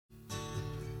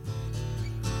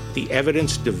the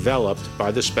evidence developed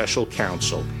by the special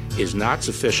counsel is not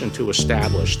sufficient to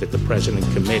establish that the president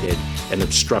committed an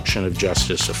obstruction of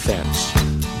justice offense.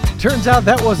 Turns out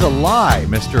that was a lie,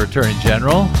 Mr. Attorney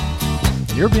General.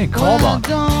 And you're being called on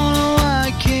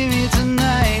by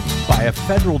a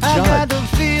federal judge. I got the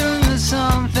feeling that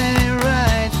something ain't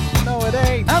right. No, it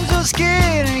ain't. I'm so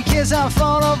scared in case I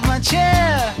fall off my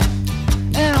chair.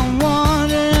 And I'm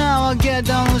wondering how I'll get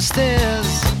down the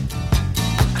stairs.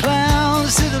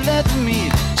 Clowns to the left of me,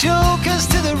 jokers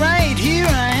to the right. Here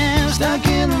I am, stuck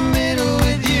in the middle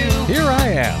with you. Here I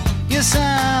am. Yes,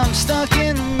 I'm stuck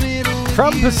in the middle with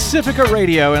From you. Pacifica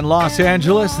Radio in Los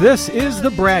Angeles, this is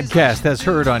the BradCast, as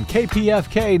heard on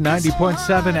KPFK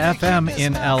 90.7 FM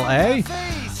in LA.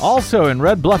 Also in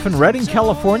Red Bluff and Redding,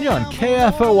 California on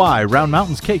KFOI, Round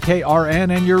Mountains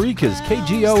KKRN, and Eureka's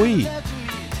KGOE.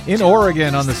 In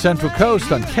Oregon on the Central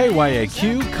Coast on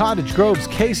KYAQ, Cottage Grove's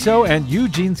KSO, and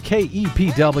Eugene's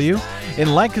KEPW.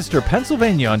 In Lancaster,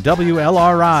 Pennsylvania on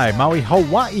WLRI, Maui,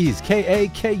 Hawaii's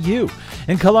KAKU.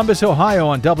 In Columbus, Ohio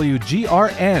on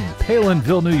WGRN,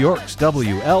 Palinville, New York's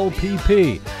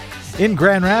WLPP. In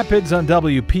Grand Rapids on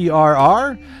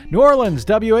WPRR, New Orleans,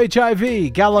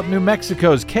 WHIV, Gallup, New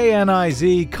Mexico's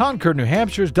KNIZ, Concord, New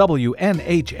Hampshire's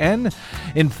WNHN,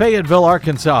 in Fayetteville,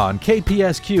 Arkansas on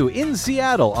KPSQ, in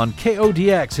Seattle on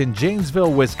KODX, in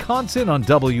Janesville, Wisconsin on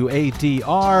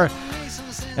WADR,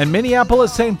 and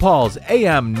Minneapolis, St. Paul's,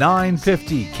 AM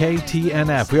 950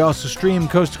 KTNF. We also stream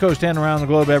coast to coast and around the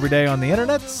globe every day on the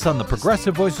internets, on the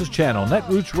Progressive Voices channel,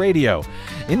 Netroots Radio,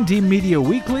 Indie Media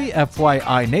Weekly,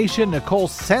 FYI Nation,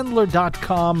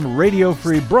 NicoleSandler.com, Radio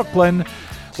Free Brooklyn,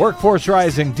 Workforce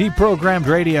Rising, Deprogrammed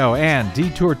Radio, and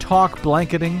Detour Talk,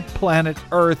 blanketing planet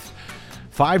Earth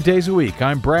 5 days a week.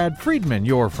 I'm Brad Friedman,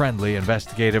 your friendly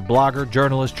investigative blogger,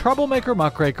 journalist, troublemaker,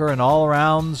 muckraker, and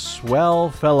all-around swell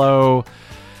fellow.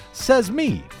 Says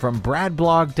me from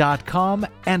bradblog.com,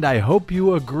 and I hope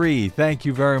you agree. Thank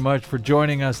you very much for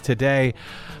joining us today.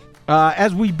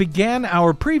 As we began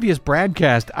our previous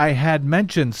BradCast, I had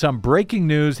mentioned some breaking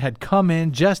news had come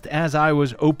in just as I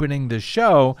was opening the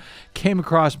show, came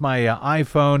across my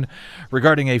iPhone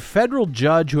regarding a federal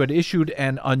judge who had issued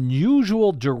an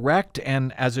unusual, direct,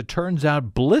 and as it turns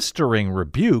out, blistering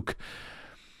rebuke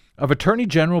of Attorney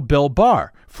General Bill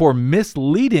Barr for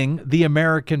misleading the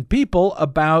American people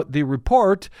about the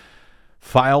report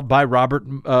filed by Robert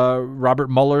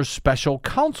Mueller's special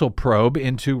counsel probe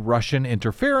into Russian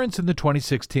interference in the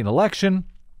 2016 election,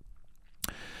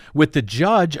 with the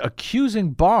judge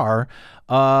accusing Barr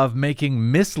of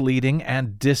making misleading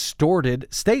and distorted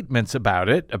statements about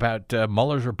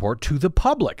Mueller's report to the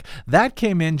public. That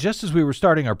came in just as we were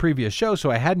starting our previous show,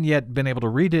 so I hadn't yet been able to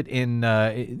read it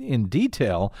in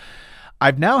detail.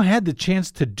 I've now had the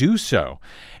chance to do so,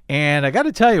 and I got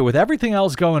to tell you, with everything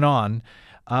else going on,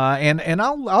 and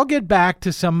I'll get back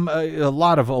to a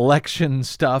lot of election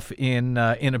stuff in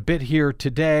a bit here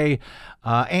today.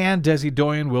 And Desi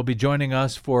Doyen will be joining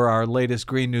us for our latest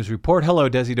Green News Report. Hello,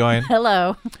 Desi Doyen.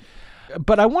 Hello.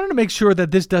 But I wanted to make sure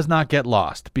that this does not get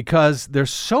lost because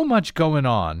there's so much going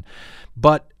on.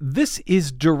 But this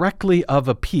is directly of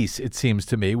a piece, it seems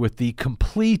to me, with the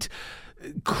complete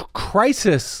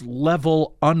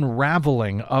crisis-level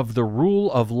unraveling of the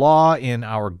rule of law in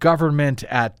our government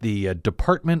at the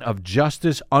Department of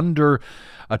Justice under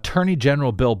Attorney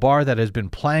General Bill Barr that has been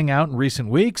playing out in recent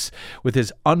weeks with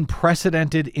his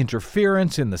unprecedented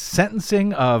interference in the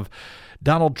sentencing of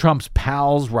Donald Trump's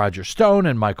pals Roger Stone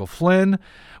and Michael Flynn,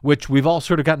 which we've all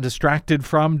sort of gotten distracted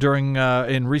from during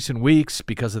in recent weeks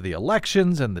because of the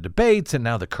elections and the debates and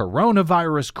now the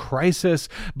coronavirus crisis.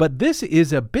 But this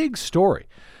is a big story.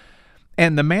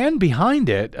 And the man behind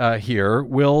it here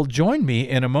will join me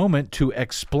in a moment to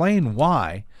explain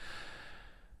why.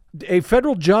 A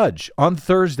federal judge on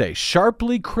Thursday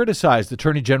sharply criticized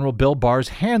Attorney General Bill Barr's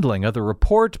handling of the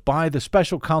report by the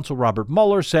special counsel Robert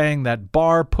Mueller, saying that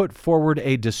Barr put forward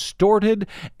a distorted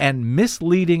and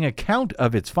misleading account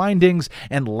of its findings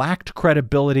and lacked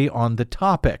credibility on the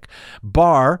topic.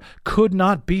 Barr could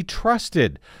not be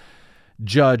trusted,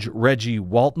 Judge Reggie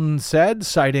Walton said,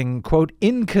 citing, quote,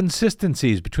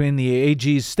 inconsistencies between the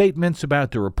AG's statements about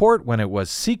the report when it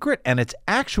was secret and its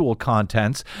actual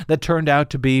contents that turned out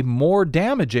to be more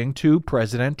damaging to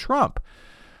President Trump.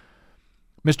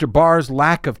 Mr. Barr's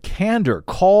lack of candor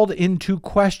called into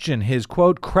question his,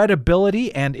 quote,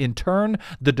 credibility and, in turn,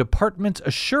 the department's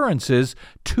assurances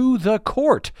to the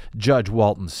court, Judge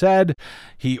Walton said.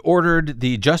 He ordered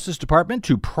the Justice Department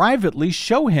to privately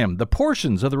show him the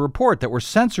portions of the report that were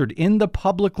censored in the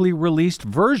publicly released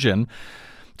version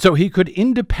so he could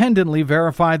independently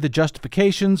verify the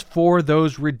justifications for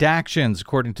those redactions,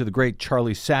 according to the great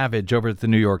Charlie Savage over at the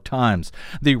New York Times.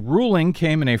 The ruling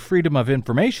came in a Freedom of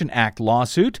Information Act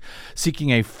lawsuit seeking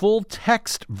a full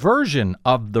text version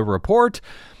of the report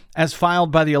as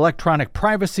filed by the Electronic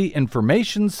Privacy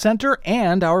Information Center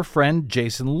and our friend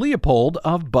Jason Leopold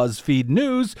of BuzzFeed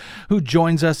News, who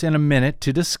joins us in a minute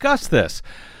to discuss this.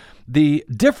 The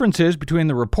differences between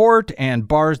the report and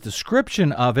Barr's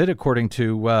description of it, according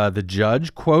to the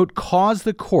judge, quote, caused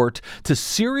the court to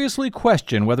seriously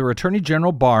question whether Attorney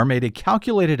General Barr made a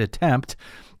calculated attempt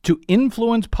to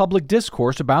influence public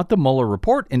discourse about the Mueller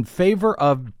report in favor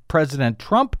of President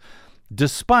Trump,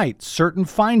 despite certain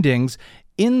findings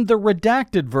in the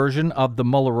redacted version of the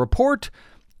Mueller report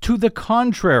to the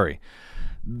contrary.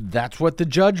 That's what the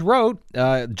judge wrote.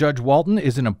 Judge Walton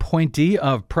is an appointee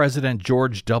of President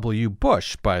George W.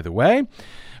 Bush, by the way.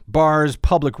 Barr's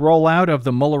public rollout of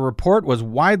the Mueller report was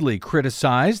widely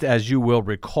criticized, as you will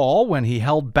recall, when he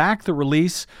held back the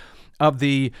release of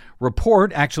the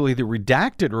report, actually the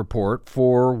redacted report,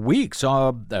 for weeks,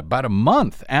 about a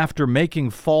month after making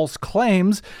false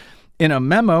claims in a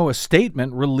memo, a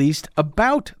statement released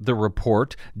about the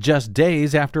report just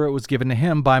days after it was given to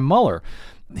him by Mueller.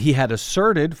 He had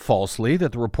asserted falsely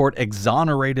that the report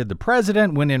exonerated the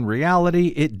president when in reality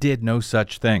it did no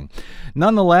such thing.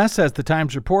 Nonetheless, as the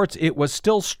Times reports, it was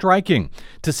still striking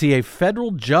to see a federal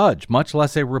judge, much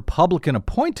less a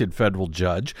Republican-appointed federal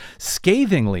judge,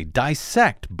 scathingly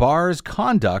dissect Barr's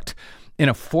conduct in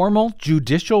a formal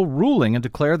judicial ruling and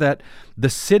declare that the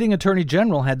sitting attorney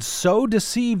general had so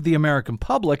deceived the American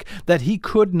public that he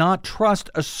could not trust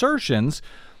assertions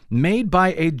made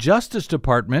by a Justice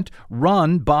Department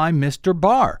run by Mr.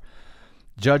 Barr.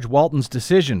 Judge Walton's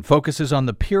decision focuses on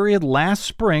the period last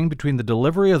spring between the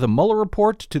delivery of the Mueller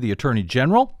report to the Attorney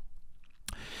General,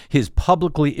 his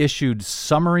publicly issued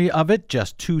summary of it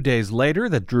just 2 days later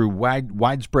that drew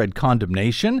widespread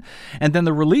condemnation, and then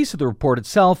the release of the report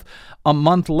itself a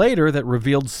month later that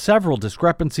revealed several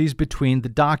discrepancies between the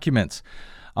documents.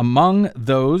 Among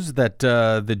those that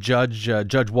the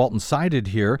Judge Walton cited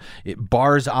here,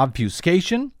 Barr's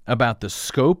obfuscation about the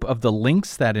scope of the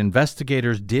links that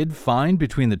investigators did find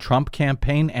between the Trump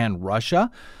campaign and Russia,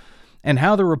 and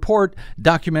how the report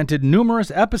documented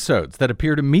numerous episodes that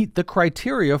appear to meet the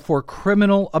criteria for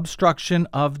criminal obstruction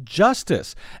of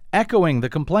justice, echoing the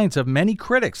complaints of many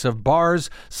critics of Barr's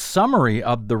summary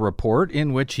of the report,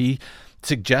 in which he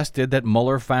suggested that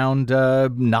Mueller found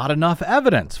not enough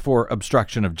evidence for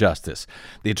obstruction of justice.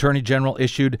 The Attorney General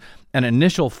issued an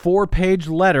initial 4-page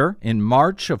letter in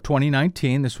March of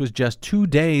 2019. This was just 2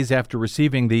 days after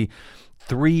receiving the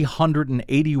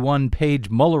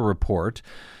 381-page Mueller report.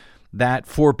 That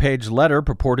 4-page letter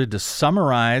purported to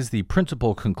summarize the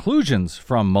principal conclusions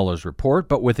from Mueller's report,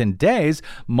 but within days,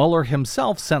 Mueller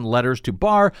himself sent letters to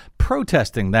Barr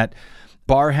protesting that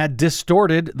Barr had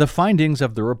distorted the findings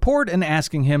of the report and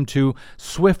asking him to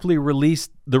swiftly release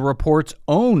the report's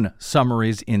own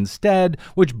summaries instead,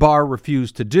 which Barr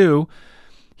refused to do.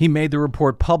 He made the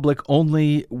report public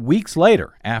only weeks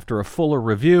later after a fuller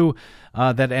review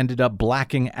that ended up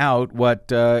blacking out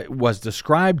what was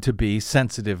described to be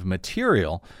sensitive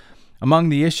material. Among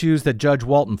the issues that Judge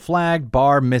Walton flagged,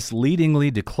 Barr misleadingly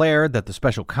declared that the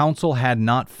special counsel had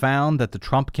not found that the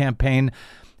Trump campaign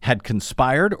had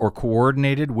conspired or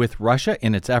coordinated with Russia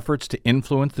in its efforts to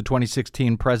influence the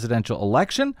 2016 presidential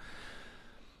election,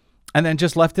 and then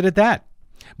just left it at that.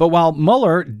 But while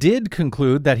Mueller did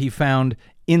conclude that he found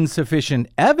insufficient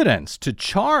evidence to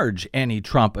charge any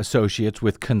Trump associates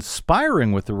with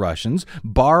conspiring with the Russians,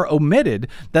 Barr omitted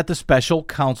that the special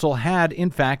counsel had, in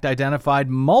fact, identified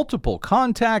multiple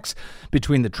contacts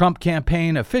between the Trump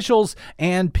campaign officials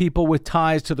and people with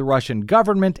ties to the Russian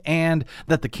government, and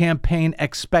that the campaign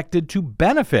expected to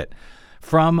benefit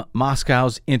from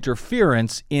Moscow's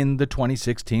interference in the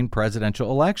 2016 presidential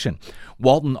election.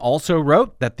 Walton also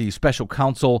wrote that the special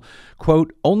counsel,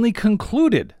 quote, only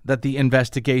concluded that the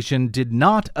investigation did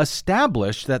not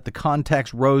establish that the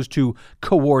context rose to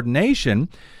coordination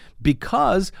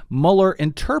because Mueller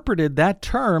interpreted that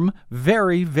term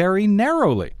very, very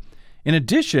narrowly. In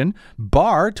addition,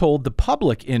 Barr told the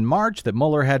public in March that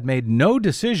Mueller had made no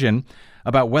decision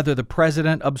about whether the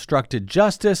president obstructed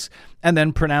justice, and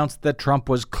then pronounced that Trump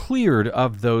was cleared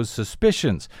of those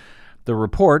suspicions. The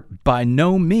report by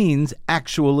no means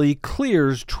actually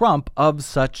clears Trump of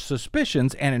such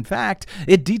suspicions, and in fact,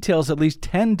 it details at least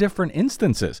 10 different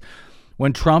instances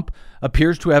when Trump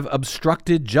appears to have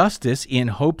obstructed justice in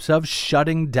hopes of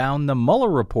shutting down the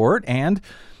Mueller report, and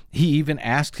he even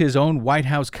asked his own White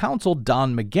House counsel,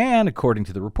 Don McGahn, according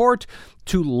to the report,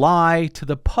 to lie to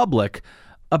the public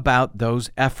about those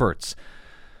efforts.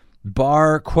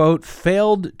 Barr, quote,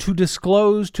 failed to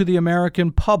disclose to the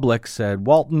American public, said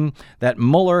Walton, that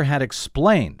Mueller had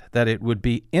explained that it would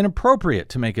be inappropriate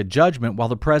to make a judgment while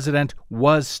the president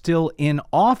was still in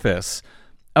office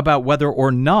about whether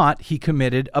or not he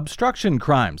committed obstruction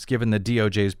crimes, given the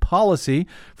DOJ's policy,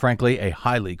 frankly, a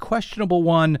highly questionable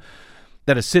one,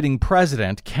 that a sitting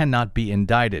president cannot be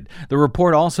indicted. The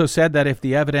report also said that if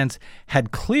the evidence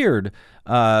had cleared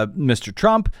Mr.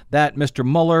 Trump, that Mr.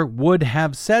 Mueller would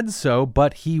have said so,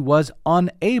 but he was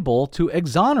unable to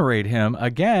exonerate him,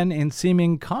 again in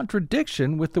seeming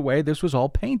contradiction with the way this was all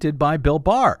painted by Bill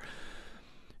Barr.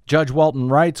 Judge Walton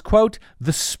writes, quote,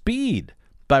 the speed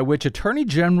by which Attorney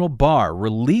General Barr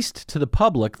released to the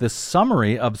public the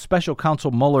summary of Special Counsel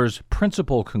Mueller's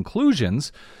principal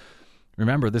conclusions —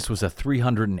 remember, this was a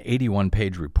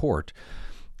 381-page report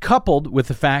 — coupled with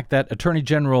the fact that Attorney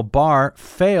General Barr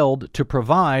failed to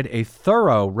provide a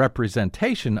thorough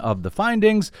representation of the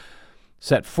findings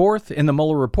set forth in the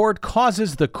Mueller report,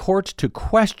 causes the court to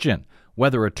question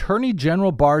whether Attorney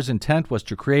General Barr's intent was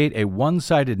to create a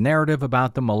one-sided narrative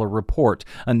about the Mueller report,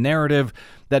 a narrative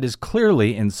that is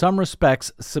clearly, in some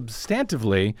respects,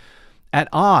 substantively at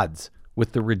odds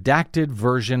with the redacted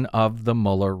version of the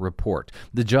Mueller report.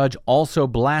 The judge also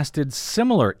blasted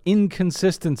similar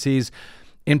inconsistencies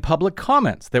in public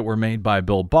comments that were made by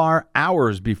Bill Barr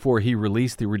hours before he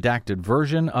released the redacted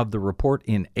version of the report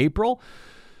in April,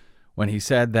 when he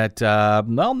said that,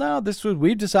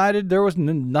 we've decided there was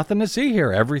nothing to see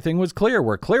here. Everything was clear.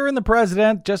 We're clearing the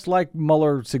president, just like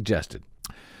Mueller suggested.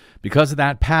 Because of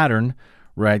that pattern,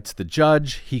 writes the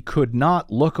judge, he could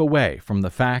not look away from the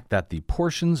fact that the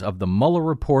portions of the Mueller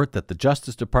report that the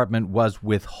Justice Department was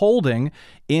withholding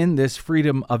in this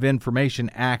Freedom of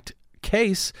Information Act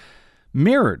case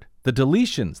mirrored the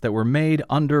deletions that were made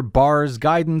under Barr's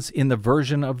guidance in the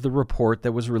version of the report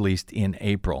that was released in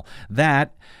April.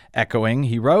 That, echoing,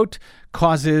 he wrote,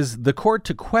 causes the court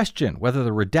to question whether the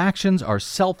redactions are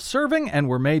self-serving and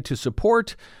were made to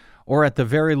support, or at the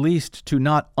very least to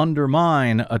not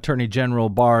undermine, Attorney General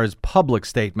Barr's public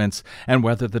statements, and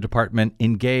whether the department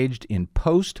engaged in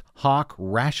post hoc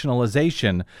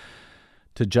rationalization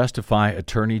to justify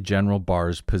Attorney General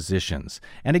Barr's positions.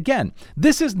 And again,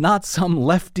 this is not some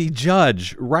lefty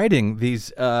judge writing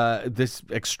this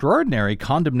extraordinary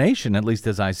condemnation, at least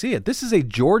as I see it. This is a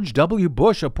George W.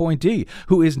 Bush appointee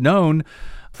who is known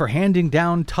for handing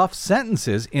down tough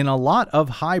sentences in a lot of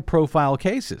high-profile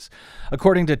cases.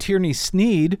 According to Tierney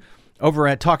Sneed, over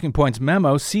at Talking Points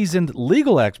Memo, seasoned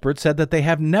legal experts said that they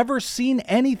have never seen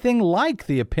anything like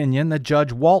the opinion that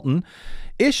Judge Walton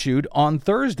issued on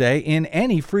Thursday in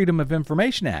any Freedom of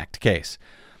Information Act case.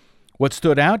 What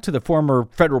stood out to the former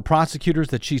federal prosecutors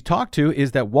that she's talked to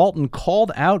is that Walton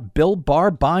called out Bill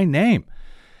Barr by name.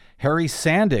 Harry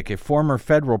Sandick, a former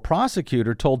federal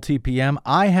prosecutor, told TPM,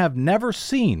 I have never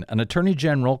seen an attorney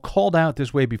general called out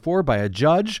this way before by a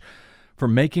judge for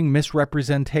making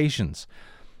misrepresentations.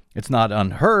 It's not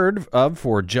unheard of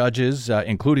for judges,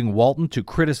 including Walton, to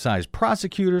criticize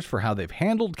prosecutors for how they've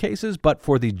handled cases, but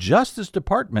for the Justice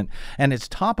Department and its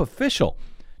top official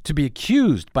to be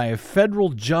accused by a federal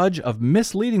judge of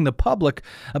misleading the public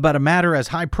about a matter as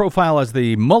high profile as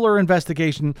the Mueller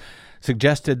investigation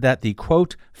suggested that the,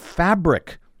 quote,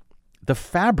 fabric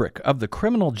of the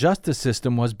criminal justice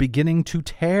system was beginning to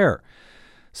tear.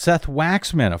 Seth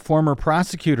Waxman, a former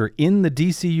prosecutor in the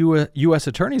D.C. U.S.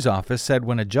 Attorney's Office, said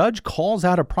when a judge calls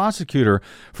out a prosecutor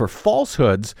for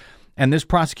falsehoods, and this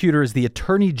prosecutor is the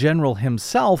Attorney General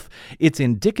himself, it's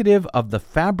indicative of the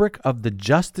fabric of the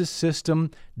justice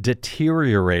system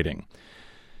deteriorating.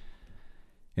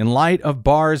 In light of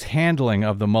Barr's handling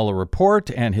of the Mueller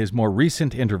report and his more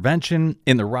recent intervention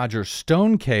in the Roger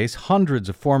Stone case, hundreds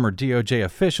of former DOJ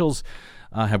officials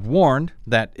have warned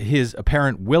that his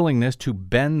apparent willingness to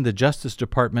bend the Justice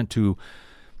Department to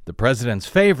the president's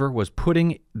favor was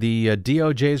putting the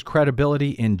DOJ's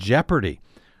credibility in jeopardy.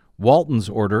 Walton's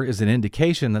order is an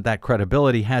indication that that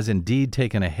credibility has indeed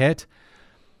taken a hit.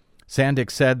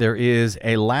 Sandick said there is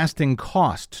a lasting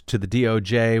cost to the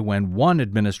DOJ when one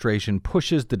administration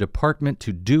pushes the department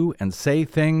to do and say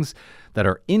things that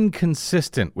are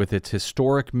inconsistent with its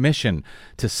historic mission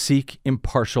to seek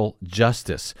impartial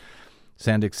justice.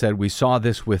 Sandick said, we saw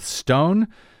this with Stone,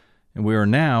 and we are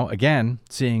now, again,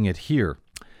 seeing it here.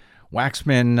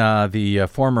 Waxman, the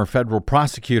former federal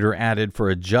prosecutor, added for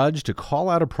a judge to call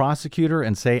out a prosecutor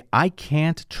and say, I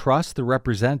can't trust the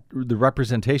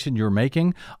representation you're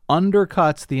making,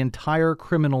 undercuts the entire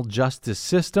criminal justice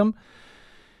system.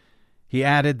 He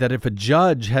added that if a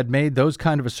judge had made those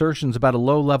kind of assertions about a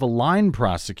low-level line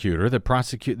prosecutor, the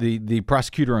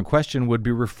prosecutor in question would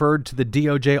be referred to the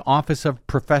DOJ Office of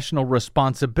Professional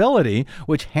Responsibility,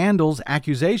 which handles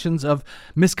accusations of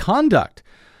misconduct.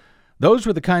 Those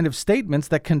were the kind of statements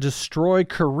that can destroy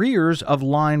careers of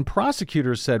line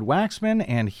prosecutors, said Waxman,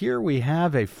 and here we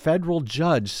have a federal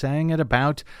judge saying it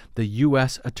about the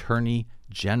U.S. Attorney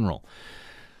General.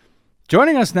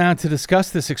 Joining us now to discuss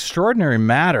this extraordinary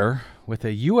matter with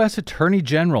a U.S. Attorney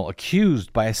General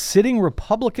accused by a sitting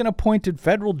Republican-appointed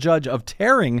federal judge of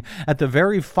tearing at the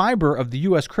very fiber of the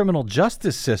U.S. criminal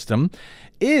justice system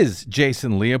is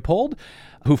Jason Leopold,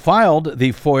 who filed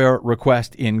the FOIA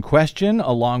request in question,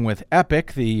 along with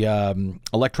EPIC, the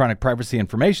Electronic Privacy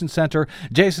Information Center.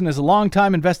 Jason is a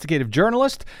longtime investigative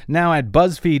journalist, now at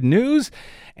BuzzFeed News,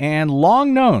 and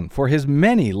long known for his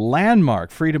many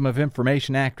landmark Freedom of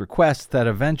Information Act requests that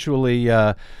eventually,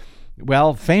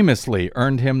 famously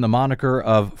earned him the moniker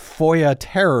of FOIA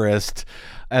terrorist,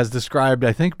 as described,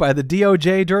 I think, by the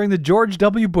DOJ during the George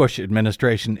W. Bush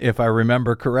administration, if I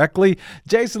remember correctly.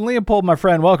 Jason Leopold, my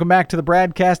friend, welcome back to the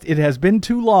BradCast. It has been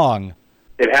too long.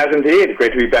 It has indeed.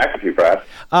 Great to be back with you, Brad.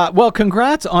 Well,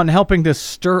 congrats on helping to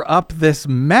stir up this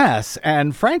mess,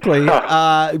 and frankly,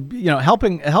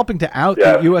 helping to out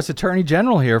the U.S. Attorney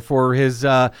General here for his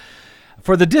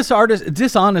for the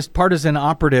dishonest partisan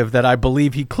operative that I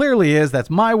believe he clearly is. That's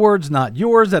my words, not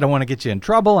yours. I don't want to get you in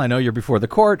trouble. I know you're before the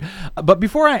court. But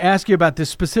before I ask you about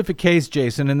this specific case,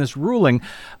 Jason, and this ruling,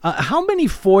 how many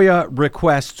FOIA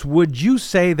requests would you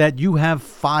say that you have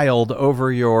filed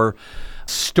over your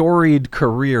storied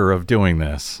career of doing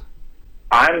this?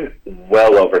 I'm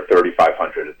well over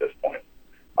 3,500 at this point.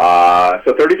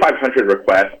 So 3,500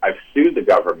 requests. I've sued the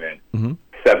government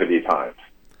 70 times.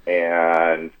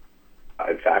 And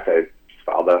in fact, I just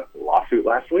filed a lawsuit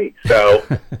last week. So,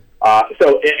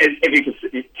 if you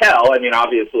can tell, I mean,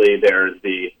 obviously there's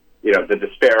the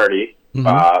disparity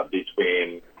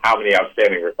between how many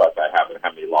outstanding requests I have and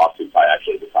how many lawsuits I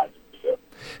actually decide to pursue.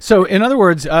 So, in other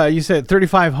words, you said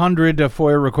 3,500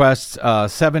 FOIA requests,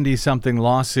 70-something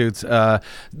lawsuits.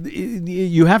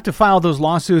 You have to file those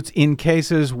lawsuits in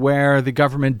cases where the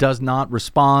government does not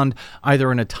respond,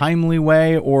 either in a timely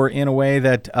way or in a way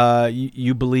that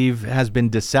you believe has been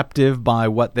deceptive by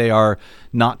what they are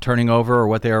not turning over or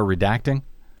what they are redacting?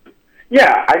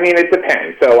 Yeah, I mean, it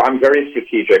depends. So I'm very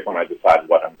strategic when I decide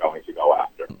what I'm going to go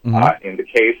after. In the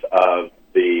case of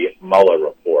the Mueller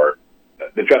report,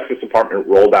 the Justice Department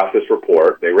rolled out this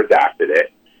report, they redacted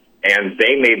it, and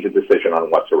they made the decision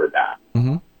on what to redact.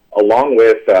 Along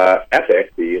with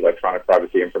EPIC, the Electronic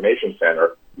Privacy Information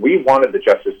Center, we wanted the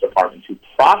Justice Department to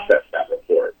process that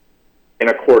report in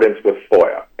accordance with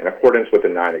FOIA, in accordance with the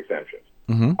 9 exemptions,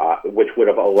 which would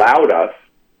have allowed us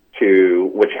to,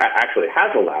 which actually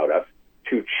has allowed us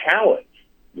to challenge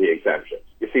the exemptions.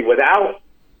 You see, without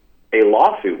a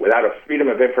lawsuit, without a Freedom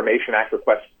of Information Act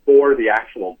request for the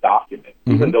actual document,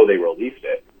 even though they released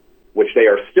it, which they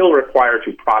are still required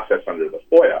to process under the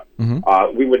FOIA,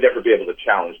 we would never be able to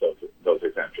challenge those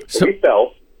exemptions. So we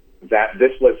felt that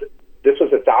this was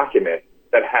a document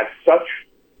that had such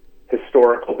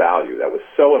historical value, that was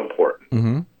so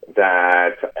important,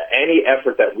 that any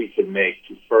effort that we could make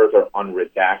to further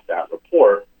unredact that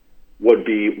report would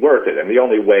be worth it. And the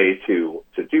only way to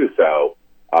do so,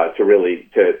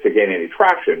 to gain any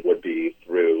traction, would be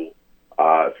through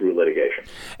litigation.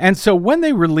 And so when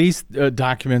they release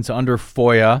documents under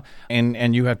FOIA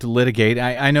and you have to litigate,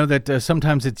 I know that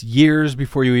sometimes it's years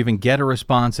before you even get a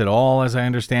response at all, as I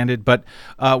understand it. But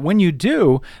when you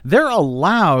do, they're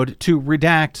allowed to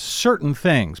redact certain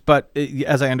things, but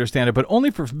as I understand it, but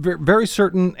only for very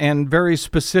certain and very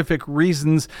specific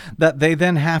reasons that they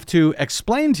then have to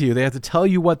explain to you. They have to tell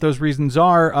you what those reasons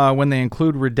are when they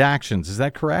include redactions. Is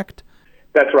that correct?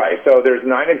 That's right. So there's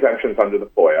 9 exemptions under the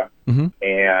FOIA,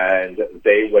 and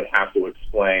they would have to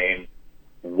explain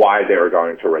why they were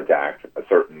going to redact a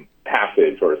certain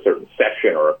passage or a certain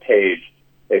section or a page.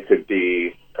 It could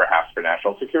be perhaps for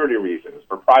national security reasons,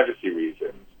 for privacy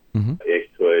reasons. It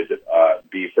could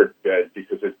be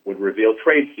because it would reveal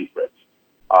trade secrets.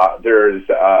 There's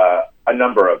a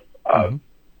number of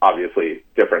obviously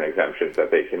different exemptions that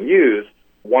they can use.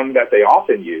 One that they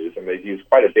often use, and they've used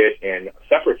quite a bit in a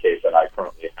separate case that I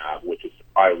currently have, which is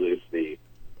I release the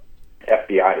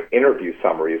FBI interview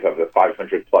summaries of the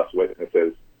 500-plus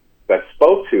witnesses that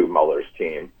spoke to Mueller's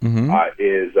team,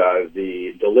 is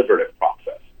the deliberative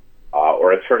process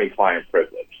or attorney-client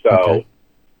privilege. So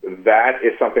that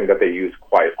is something that they use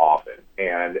quite often.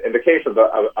 And in the case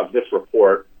of this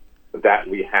report that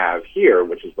we have here,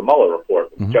 which is the Mueller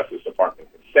report, the Justice Department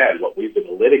has said what we've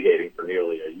been litigating for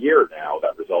nearly a year now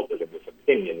that resulted in this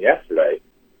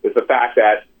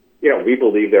we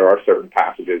believe there are certain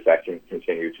passages that can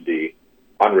continue to be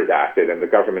unredacted, and the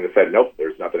government has said, nope,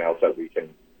 there's nothing else that we can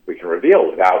reveal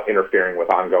without interfering with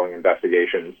ongoing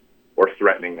investigations or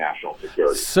threatening national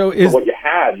security. So what you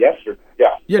had yesterday,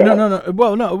 no.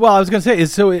 Well, I was going to say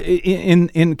is so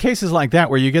in cases like that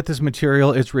where you get this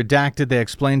material, it's redacted. They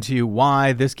explain to you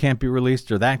why this can't be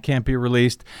released or that can't be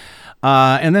released.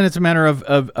 And then it's a matter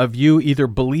of you either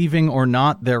believing or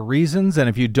not their reasons. And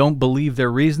if you don't believe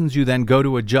their reasons, you then go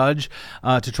to a judge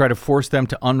to try to force them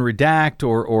to unredact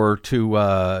or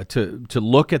to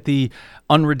look at the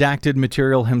unredacted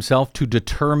material himself to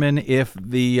determine if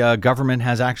the government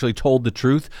has actually told the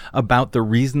truth about the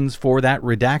reasons for that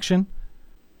redaction.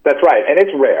 That's right. And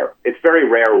it's rare. It's very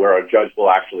rare where a judge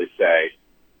will actually say,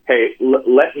 hey,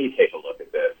 let me take a look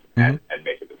at this and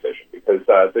make a decision. Because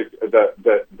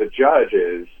the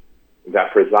judges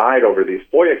that preside over these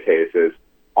FOIA cases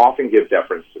often give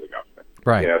deference to the government.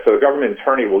 Right. So the government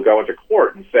attorney will go into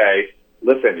court and say,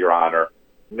 listen, Your Honor,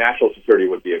 national security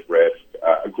would be at risk,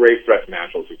 a grave threat to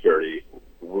national security.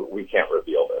 We can't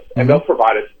reveal this. And they'll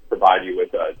provide you with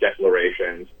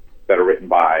declarations that are written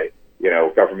by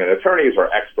government attorneys or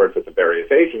experts at the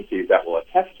various agencies that will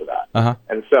attest to that.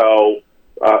 And so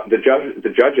the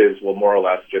judges will more or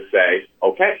less just say,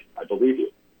 okay, I believe you.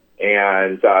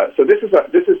 And so this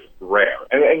is rare.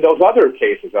 And those other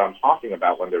cases that I'm talking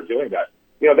about when they're doing that,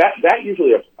 that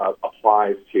usually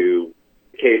applies to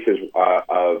cases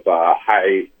of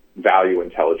high value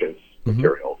intelligence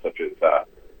material, such as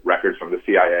records from the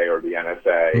CIA or the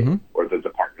NSA or the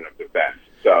Department of Defense.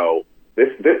 So this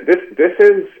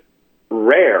is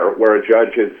rare where a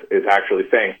judge is actually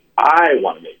saying, I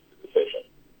want to make the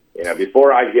decision.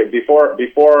 Before I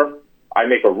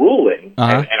make a ruling,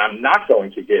 and I'm not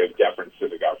going to give deference to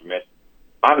the government,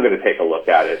 I'm going to take a look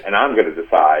at it, and I'm going to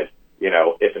decide,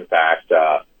 if in fact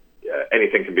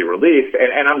anything can be released,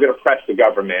 and I'm going to press the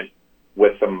government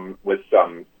with some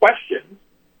questions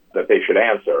that they should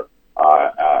answer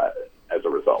as a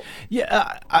result.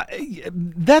 Yeah,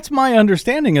 that's my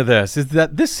understanding of this, is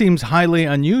that this seems highly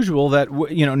unusual that,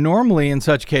 normally in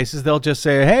such cases, they'll just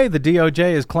say, hey, the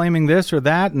DOJ is claiming this or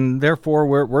that, and therefore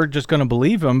we're just going to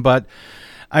believe them. But,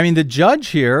 I mean, the judge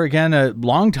here, again, a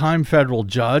longtime federal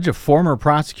judge, a former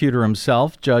prosecutor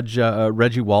himself, Judge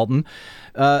Reggie Walton,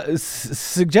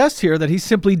 suggests here that he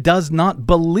simply does not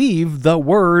believe the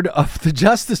word of the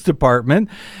Justice Department,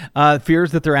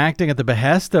 fears that they're acting at the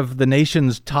behest of the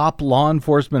nation's top law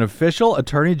enforcement official,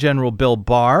 Attorney General Bill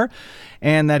Barr,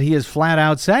 and that he is flat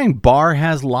out saying Barr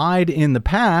has lied in the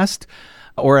past,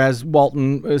 or as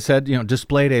Walton said,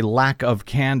 displayed a lack of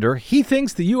candor. He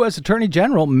thinks the U.S. Attorney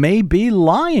General may be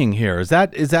lying here. Is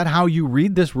that how you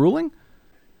read this ruling?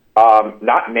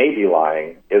 Not maybe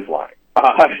lying, is lying.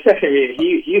 I mean,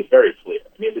 he's very clear.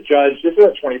 I mean, the judge, this is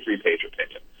a 23-page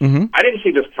opinion. I didn't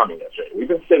see this coming yesterday. We've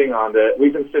been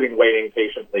sitting waiting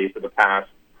patiently for the past,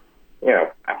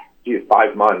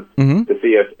 5 months to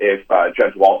see if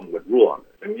Judge Walton would rule on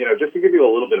this. And, just to give you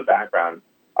a little bit of background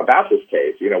about this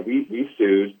case, we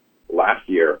sued last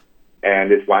year,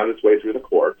 and it's wound its way through the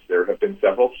courts. There have been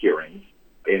several hearings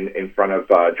in front of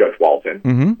Judge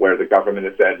Walton where the government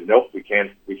has said, nope, we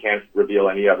can't reveal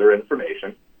any other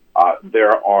information.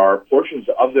 There are portions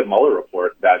of the Mueller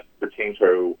report that pertain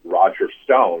to Roger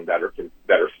Stone that are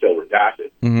still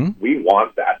redacted. We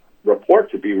want that report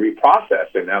to be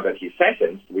reprocessed, and now that he's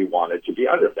sentenced, we want it to be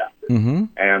unredacted.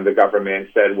 And the government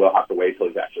said we'll have to wait till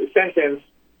he's actually sentenced.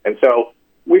 And so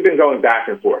we've been going back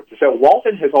and forth. So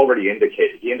Walton has already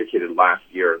indicated last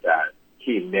year that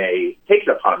he may take it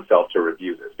upon himself to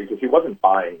review this because he wasn't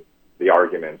buying the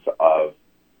arguments of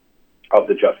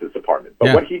the Justice Department.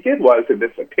 But what he did was, in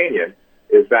this opinion,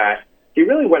 is that he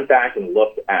really went back and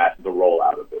looked at the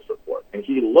rollout of this report. And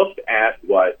he looked at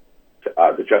what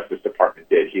the Justice Department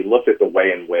did. He looked at the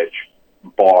way in which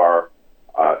Barr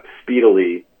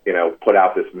speedily, put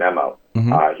out this memo.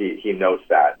 He notes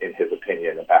that in his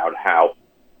opinion about how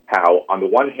on the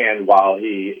one hand, while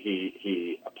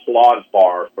he applauds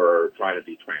Barr for trying to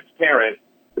be transparent,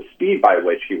 the speed by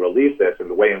which he released this and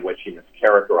the way in which he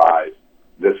mischaracterized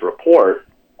this report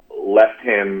left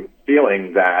him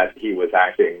feeling that he was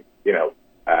acting,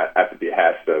 at the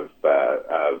behest of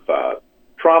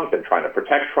Trump and trying to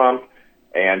protect Trump,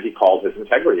 and he called his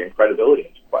integrity and credibility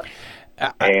into question.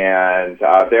 And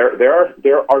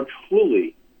there are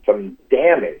truly some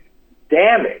damning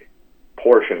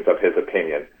portions of his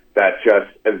opinion that just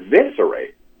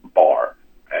eviscerate Barr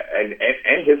and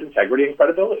his integrity and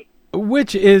credibility.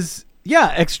 Which is,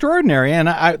 extraordinary. And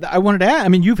I wanted to add, I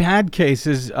mean, you've had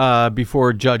cases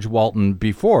before Judge Walton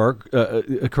before,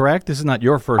 correct? This is not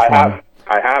your first one.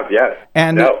 I have, yes.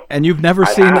 And you've never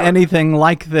seen anything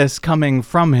like this coming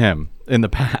from him in the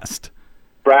past.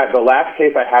 Brad, the last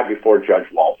case I had before Judge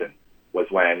Walton was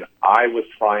when I was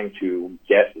trying to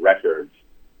get records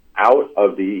out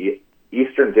of the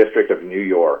Eastern District of New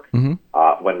York when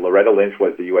Loretta Lynch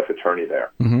was the U.S. attorney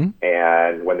there.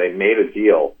 And when they made a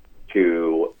deal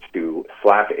to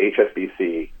slap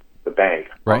HSBC, the bank,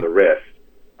 on the wrist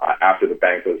after the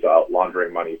bank was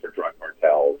laundering money for drug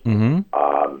cartels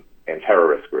and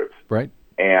terrorist groups. Right.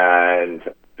 And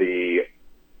the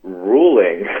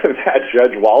ruling that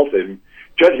Judge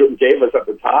gave us at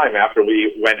the time after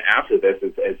we went after this,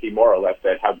 as he more or less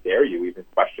said, "How dare you even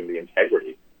question the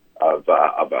integrity of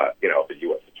a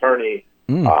U.S. attorney?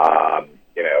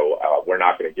 We're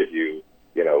not going to give you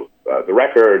the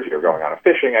records. You're going on a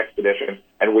fishing expedition,"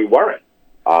 and we weren't.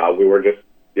 We were just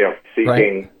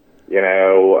seeking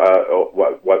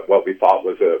what we thought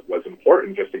was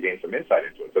important just to gain some insight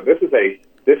into it. So this is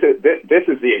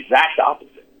the exact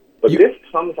opposite. But this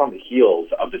comes on the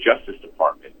heels of the Justice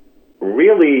Department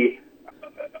really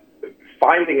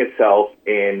finding itself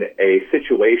in a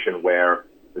situation where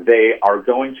they are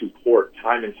going to court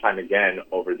time and time again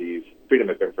over these Freedom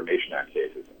of Information Act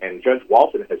cases. And Judge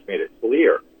Walton has made it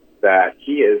clear that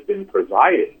he has been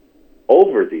presiding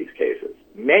over these cases,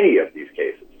 many of these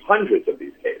cases, hundreds of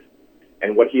these cases.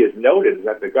 And what he has noted is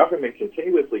that the government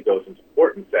continuously goes into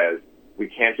court and says, we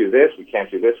can't do this, we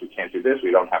can't do this, we can't do this, we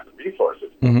don't have the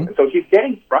resources. And so he's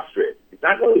getting frustrated. He's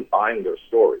not really buying their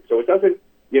story. So it doesn't,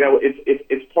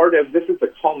 it's part of, this is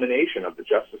the culmination of the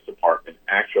Justice Department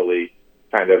actually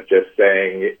kind of just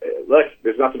saying, look,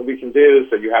 there's nothing we can do,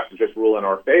 so you have to just rule in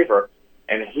our favor.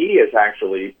 And he is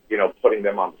actually, putting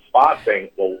them on the spot saying,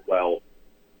 well,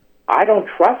 I don't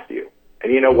trust you.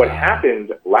 And what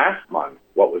happened last month,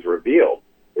 what was revealed,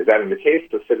 is that in the case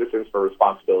of Citizens for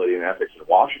Responsibility and Ethics in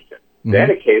Washington, they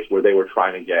had a case where they were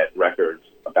trying to get records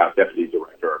about Deputy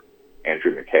Director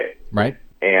Andrew McCabe. Right.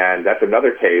 And that's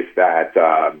another case that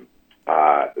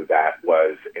that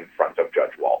was in front of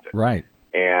Judge Walton. Right.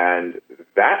 And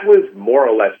that was more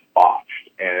or less botched.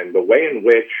 And the way in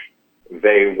which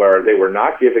they were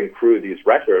not giving crew these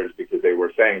records because they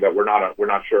were saying that we're not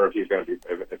sure if if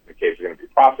McCabe's going to be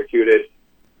prosecuted.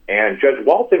 And Judge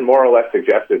Walton more or less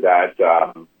suggested that,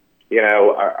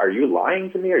 are you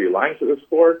lying to me? Are you lying to this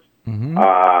court?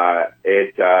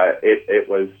 It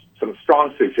was some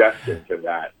strong suggestions in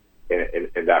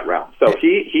that realm. So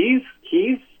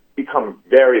he's become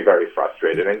very, very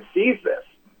frustrated and sees this,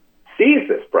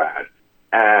 Brad,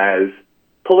 as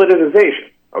politicization.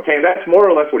 Okay, and that's more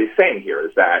or less what he's saying here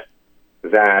is that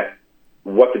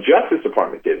what the Justice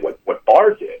Department did, what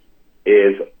Barr did,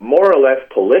 is more or less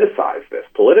politicize this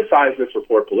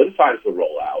report, politicize the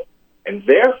rollout, and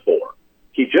therefore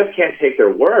he just can't take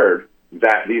their word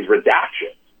that these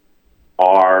redactions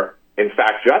are in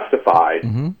fact justified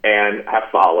and have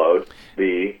followed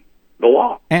the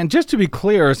law. And just to be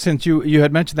clear, since you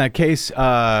had mentioned that case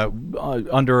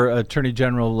under Attorney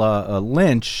General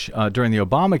Lynch during the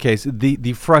Obama case,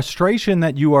 the frustration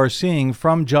that you are seeing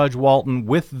from Judge Walton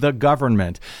with the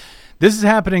government, this is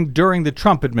happening during the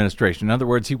Trump administration. In other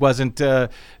words, he wasn't.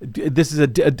 This is a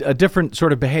different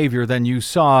sort of behavior than you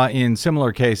saw in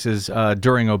similar cases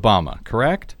during Obama,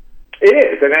 correct? It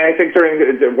is, and I think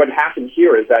what happened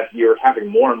here is that you're having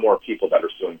more and more people that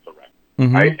are suing for rent,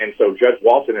 right? And so Judge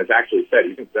Walton has actually said,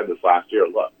 he even said this last year,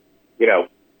 look,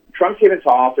 Trump came into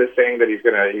office saying that he's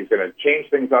gonna change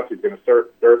things up, he's gonna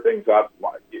stir things up.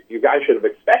 You guys should have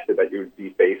expected that you would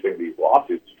be facing these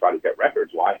lawsuits to try to get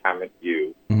records. Why haven't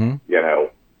you,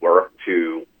 worked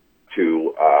to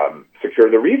secure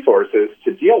the resources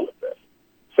to deal with this?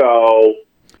 So,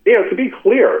 to be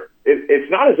clear, it's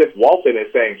not as if Walton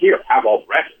is saying, here, have all the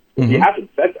records. He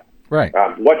hasn't said that. Right.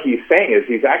 What he's saying is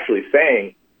he's actually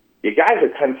saying, you guys are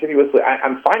continuously,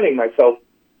 I'm finding myself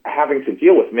having to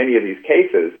deal with many of these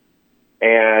cases,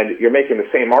 and you're making the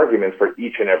same arguments for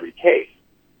each and every case.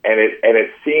 And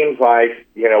it seems like,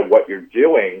 what you're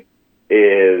doing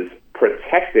is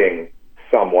protecting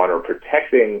someone or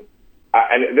protecting,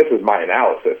 and this is my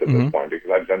analysis at this point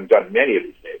because I've done many of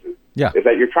these cases, is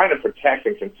that you're trying to protect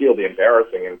and conceal the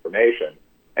embarrassing information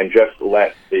and just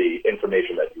let the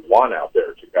information that you want out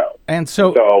there to go. And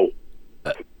so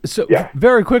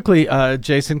very quickly,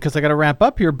 Jason, because I got to wrap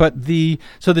up here, but the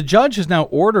judge has now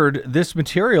ordered this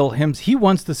material. He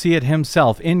wants to see it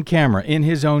himself in camera, in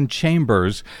his own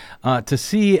chambers, to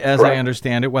see, as I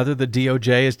understand it, whether the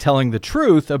DOJ is telling the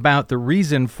truth about the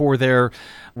reason for their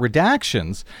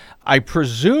redactions. I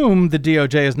presume the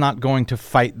DOJ is not going to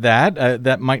fight that.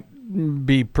 That might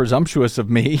be presumptuous of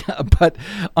me, but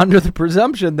under the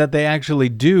presumption that they actually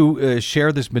do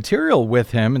share this material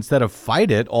with him instead of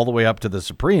fight it all the way up to the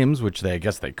Supremes, which I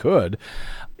guess they could.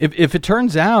 If it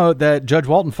turns out that Judge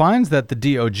Walton finds that the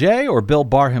DOJ or Bill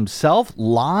Barr himself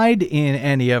lied in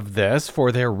any of this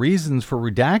for their reasons for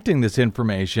redacting this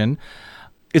information,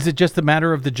 is it just a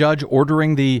matter of the judge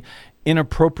ordering the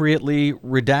inappropriately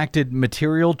redacted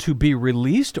material to be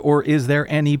released, or is there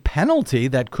any penalty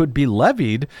that could be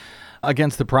levied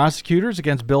against the prosecutors,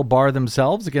 against Bill Barr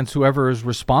themselves, against whoever is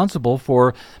responsible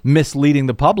for misleading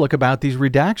the public about these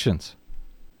redactions?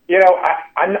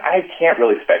 I can't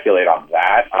really speculate on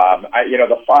that.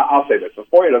 I'll say this: the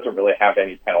FOIA doesn't really have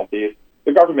any penalties.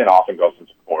 The government often goes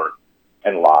into court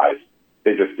and lies.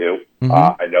 They just do.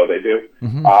 Mm-hmm. I know they do.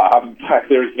 Mm-hmm. But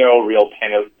there's no real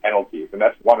penalties, and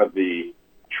that's one of the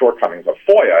shortcomings of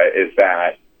FOIA is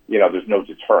that there's no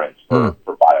deterrence for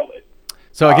violating.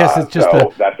 So I guess it's just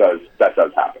that does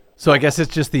happen. So I guess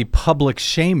it's just the public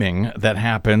shaming that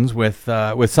happens with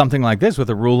something like this, with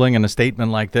a ruling and a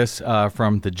statement like this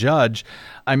from the judge.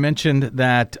 I mentioned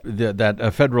that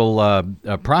a federal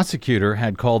prosecutor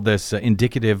had called this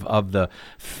indicative of the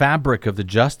fabric of the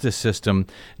justice system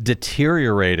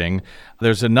deteriorating.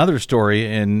 There's another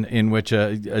story in which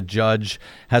a judge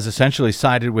has essentially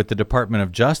sided with the Department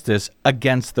of Justice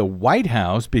against the White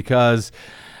House because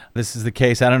this is the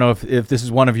case. I don't know if this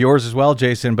is one of yours as well,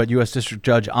 Jason, but U.S. District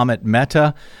Judge Amit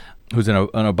Mehta, who's an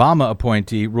Obama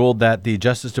appointee, ruled that the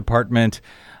Justice Department,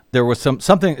 there was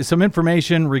some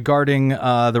information regarding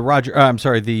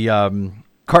the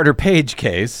Carter Page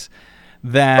case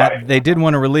that they didn't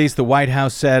want to release. The White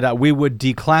House said we would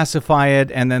declassify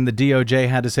it, and then the DOJ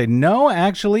had to say, no,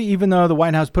 actually, even though the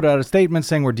White House put out a statement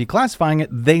saying we're declassifying it,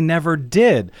 they never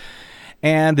did.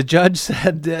 And the judge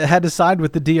said had to side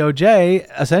with the DOJ,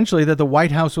 essentially, that the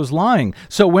White House was lying.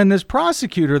 So when this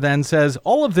prosecutor then says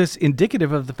all of this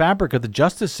indicative of the fabric of the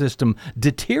justice system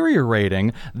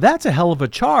deteriorating, that's a hell of a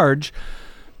charge.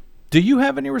 Do you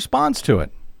have any response to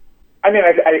it? I mean,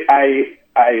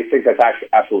 I think that's actually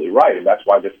absolutely right, and that's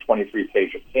why this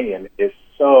 23-page opinion is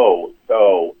so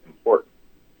important.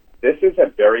 This is a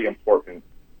very important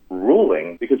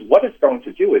ruling because what it's going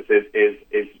to do is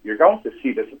you're going to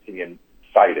see this opinion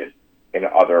cited in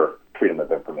other Freedom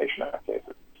of Information Act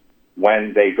cases.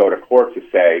 When they go to court to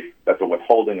say that the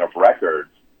withholding of records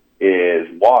is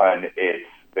one,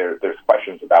 there's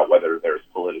questions about whether there's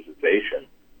politicization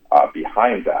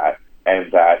behind that,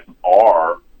 and that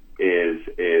Barr is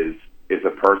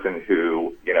a person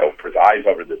who presides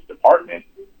over this department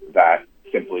that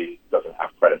simply doesn't have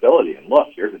credibility. And look,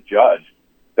 here's a judge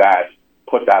that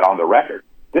put that on the record.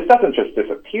 This doesn't just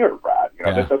disappear, Brad.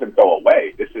 This doesn't go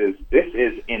away. This is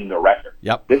in the record.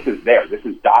 Yep. This is there. This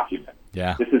is documented.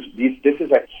 Yeah. This is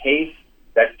a case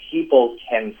that people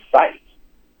can cite.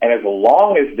 And as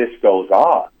long as this goes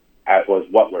on, as was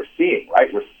what we're seeing,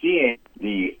 right? We're seeing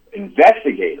the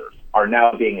investigators are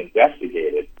now being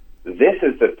investigated. This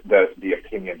is the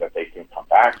opinion that they can come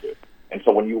back to. And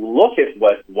so when you look at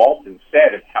what Walton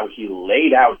said and how he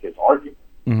laid out his argument,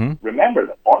 remember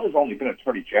that Barr has only been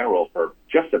Attorney General for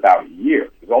just about a year.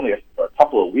 It was only a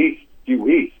few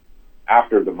weeks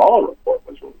after the Mueller report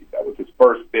was released. That was his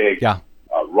first big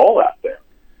rollout there.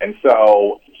 And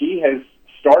so he has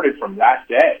started from that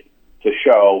day to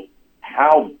show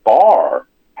how Barr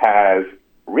has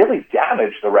really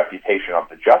damaged the reputation of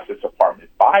the Justice Department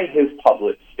by his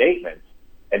public statements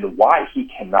and why he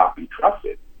cannot be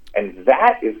trusted. And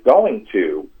that is going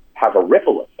to have a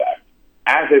ripple effect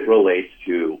as it relates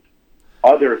to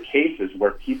other cases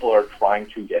where people are trying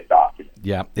to get documents.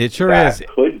 Yeah, it sure that is.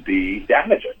 Could be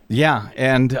damaging. Yeah,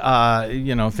 and,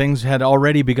 things had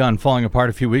already begun falling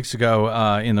apart a few weeks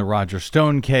ago in the Roger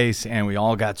Stone case, and we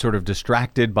all got sort of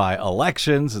distracted by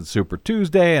elections and Super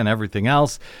Tuesday and everything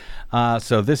else.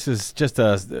 So this is just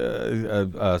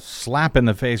a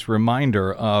slap-in-the-face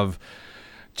reminder of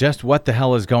just what the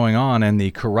hell is going on and the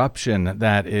corruption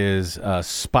that is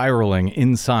spiraling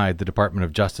inside the Department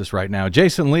of Justice right now.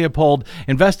 Jason Leopold,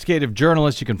 investigative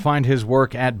journalist. You can find his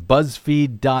work at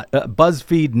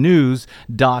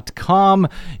BuzzFeedNews.com.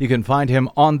 You can find him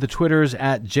on the Twitters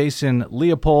at Jason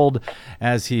Leopold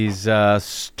as he's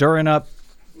stirring up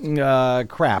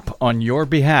crap on your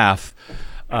behalf.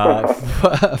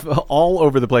 All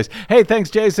over the place. Hey, thanks,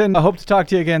 Jason. I hope to talk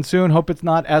to you again soon. Hope it's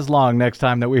not as long next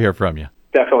time that we hear from you.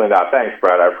 Definitely not. Thanks,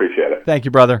 Brad. I appreciate it. Thank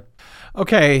you, brother.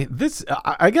 Okay, this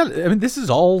is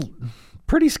all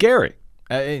pretty scary.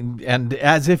 And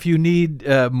as if you need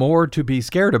more to be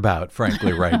scared about,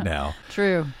 frankly, right now.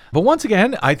 True. But once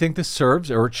again, I think this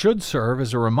serves, or it should serve,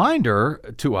 as a reminder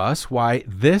to us why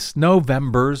this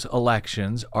November's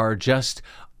elections are just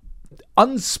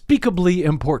unspeakably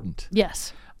important.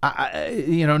 Yes.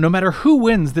 No matter who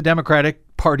wins the Democratic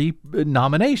Party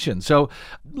nomination. So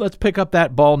let's pick up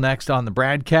that ball next on the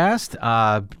BradCast.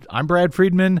 I'm Brad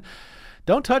Friedman.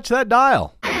 Don't touch that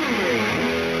dial.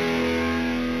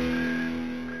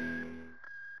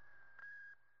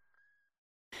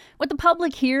 What the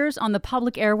public hears on the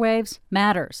public airwaves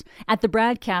matters. At the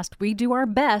BradCast, we do our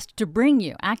best to bring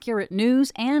you accurate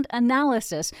news and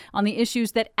analysis on the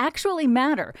issues that actually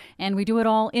matter, and we do it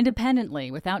all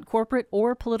independently, without corporate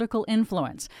or political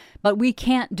influence. But we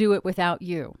can't do it without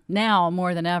you, now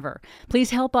more than ever.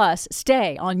 Please help us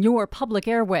stay on your public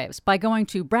airwaves by going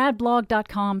to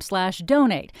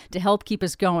bradblog.com/donate to help keep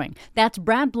us going. That's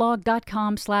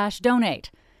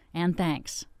bradblog.com/donate. And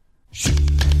thanks.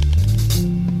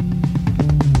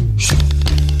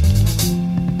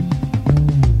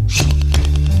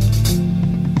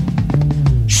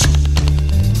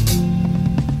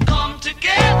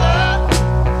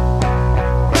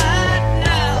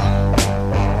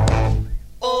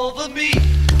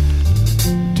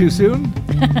 Too soon?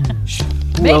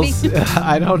 Maybe.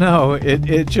 I don't know.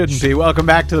 It shouldn't be. Welcome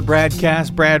back to the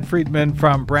BradCast. Brad Friedman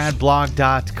from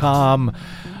bradblog.com.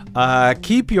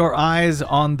 Keep your eyes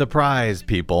on the prize,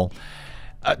 people.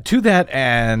 To that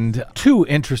end, two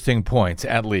interesting points,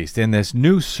 at least, in this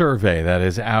new survey that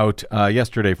is out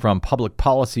yesterday from Public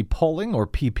Policy Polling, or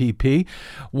PPP.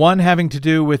 One having to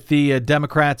do with the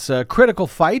Democrats' critical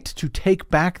fight to take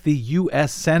back the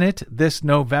U.S. Senate this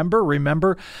November.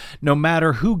 Remember, no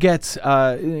matter who gets,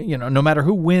 no matter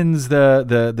who wins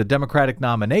the Democratic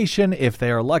nomination, if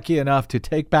they are lucky enough to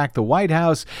take back the White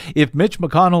House, if Mitch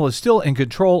McConnell is still in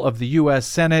control of the U.S.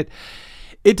 Senate,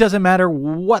 it doesn't matter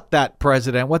what that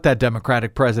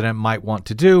Democratic president might want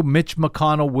to do. Mitch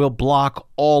McConnell will block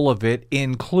all of it,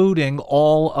 including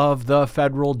all of the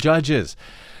federal judges,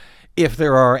 if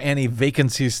there are any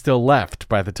vacancies still left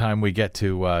by the time we get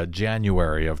to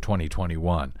January of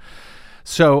 2021.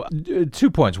 So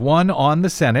 2 points. One on the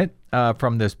Senate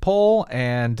from this poll,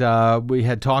 and we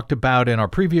had talked about in our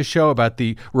previous show about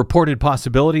the reported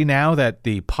possibility now that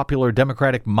the popular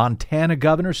Democratic Montana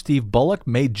governor, Steve Bullock,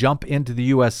 may jump into the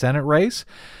U.S. Senate race.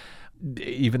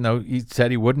 Even though he said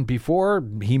he wouldn't before,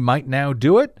 he might now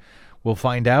do it. We'll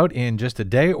find out in just a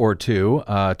day or two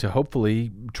to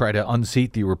hopefully try to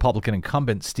unseat the Republican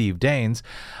incumbent, Steve Daines.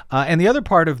 And the other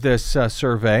part of this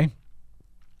survey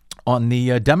on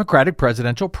the Democratic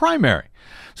presidential primary.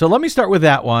 So let me start with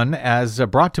that one, as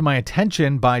brought to my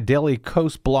attention by Daily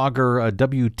Kos blogger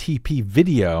WTP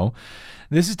Video.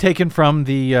 This is taken from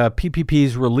the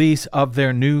PPP's release of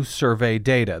their new survey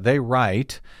data. They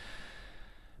write,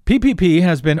 PPP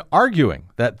has been arguing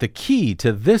that the key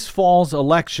to this fall's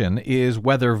election is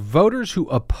whether voters who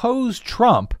oppose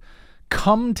Trump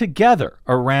come together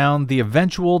around the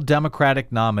eventual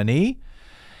Democratic nominee.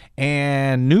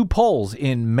 And new polls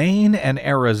in Maine and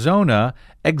Arizona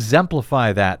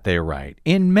exemplify that, they write.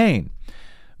 In Maine,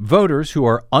 voters who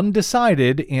are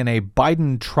undecided in a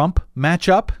Biden-Trump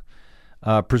matchup,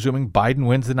 presuming Biden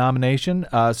wins the nomination,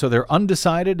 so they're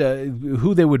undecided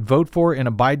who they would vote for in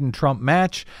a Biden-Trump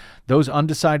match. Those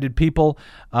undecided people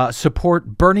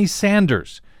support Bernie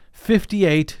Sanders,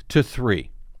 58-3.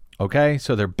 Okay,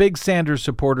 so they're big Sanders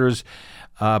supporters,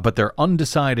 but they're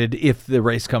undecided if the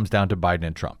race comes down to Biden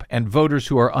and Trump. And voters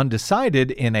who are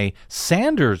undecided in a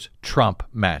Sanders-Trump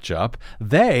matchup,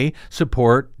 they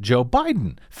support Joe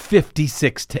Biden,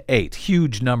 56-8.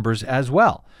 Huge numbers as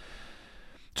well.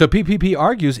 So PPP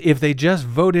argues if they just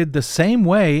voted the same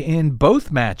way in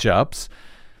both matchups,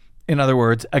 in other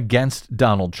words, against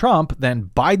Donald Trump, then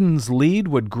Biden's lead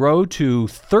would grow to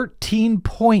 13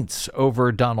 points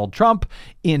over Donald Trump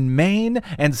in Maine,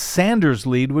 and Sanders'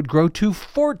 lead would grow to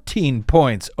 14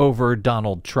 points over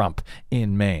Donald Trump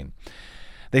in Maine.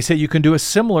 They say you can do a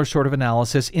similar sort of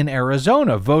analysis in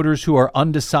Arizona. Voters who are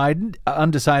undecided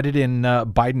in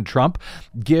Biden-Trump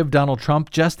give Donald Trump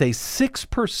just a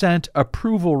 6%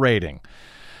 approval rating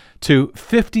to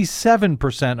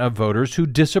 57% of voters who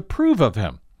disapprove of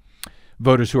him.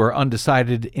 Voters who are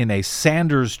undecided in a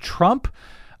Sanders-Trump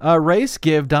race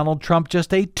give Donald Trump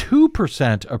just a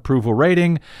 2% approval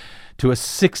rating to a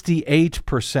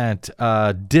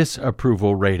 68%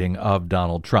 disapproval rating of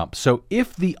Donald Trump. So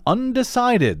if the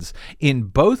undecideds in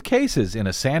both cases, in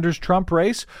a Sanders-Trump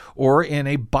race or in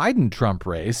a Biden-Trump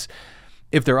race,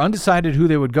 if they're undecided who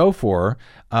they would go for,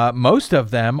 most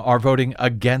of them are voting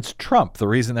against Trump. The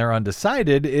reason they're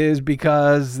undecided is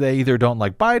because they either don't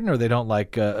like Biden or they don't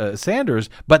like Sanders,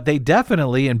 but they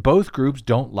definitely in both groups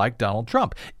don't like Donald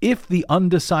Trump. If the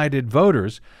undecided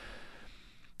voters,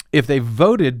 if they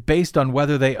voted based on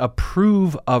whether they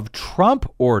approve of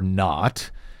Trump or not,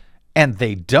 and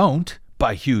they don't,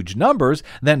 by huge numbers,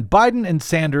 then Biden and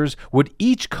Sanders would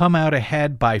each come out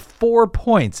ahead by 4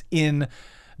 points in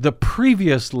the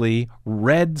previously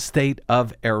red state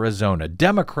of Arizona.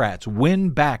 Democrats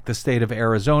win back the state of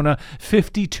Arizona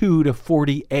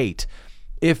 52-48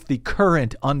 if the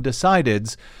current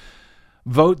undecideds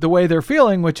vote the way they're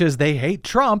feeling, which is they hate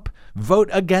Trump, vote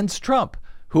against Trump,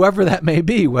 whoever that may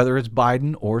be, whether it's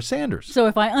Biden or Sanders. So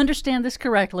if I understand this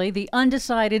correctly, the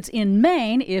undecideds in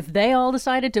Maine, if they all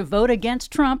decided to vote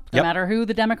against Trump, no matter who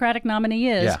the Democratic nominee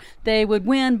is, they would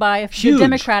win by, the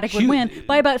Democratic would win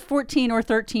by about 14 or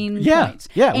 13 points.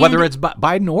 Yeah, whether it's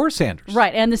Biden or Sanders.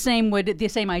 Right, and the same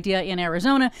idea in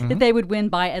Arizona, that they would win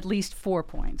by at least 4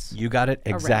 points. You got it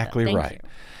exactly right.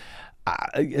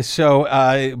 You. So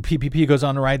PPP goes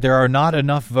on to write, there are not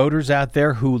enough voters out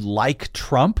there who like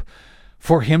Trump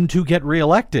for him to get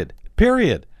reelected,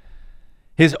 period.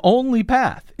 His only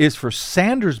path is for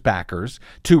Sanders backers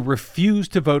to refuse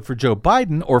to vote for Joe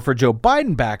Biden, or for Joe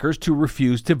Biden backers to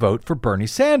refuse to vote for Bernie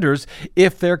Sanders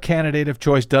if their candidate of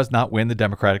choice does not win the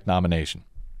Democratic nomination.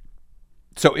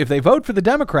 So if they vote for the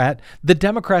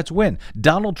Democrats win.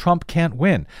 Donald Trump can't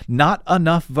win. Not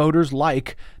enough voters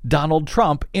like Donald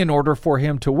Trump in order for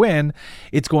him to win.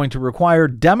 It's going to require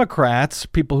Democrats,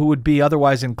 people who would be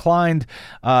otherwise inclined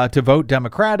to vote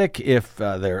Democratic if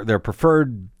their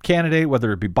preferred candidate,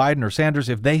 whether it be Biden or Sanders,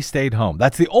 if they stayed home.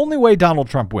 That's the only way Donald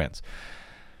Trump wins.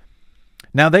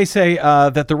 Now, they say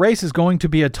that the race is going to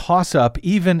be a toss-up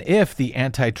even if the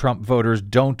anti-Trump voters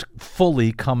don't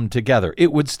fully come together.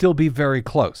 It would still be very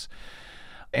close.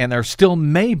 And there still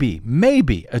may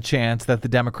be a chance that the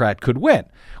Democrat could win.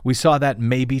 We saw that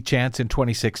maybe chance in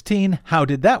 2016. How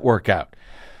did that work out?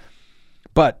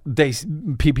 But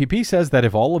PPP says that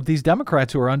if all of these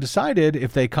Democrats who are undecided,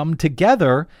 if they come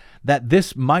together, that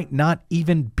this might not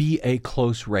even be a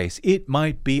close race. It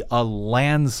might be a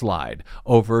landslide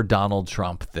over Donald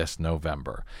Trump this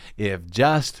November, if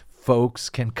just folks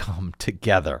can come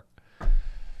together.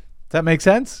 Does that make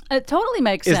sense? It totally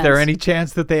makes sense. Is there any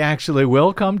chance that they actually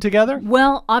will come together?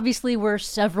 Well, obviously, we're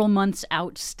several months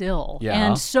out still. Yeah.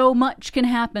 And so much can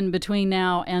happen between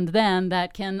now and then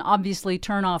that can obviously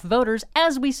turn off voters,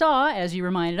 as we saw, as you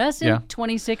reminded us, in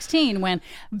 2016, when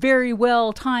very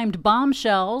well-timed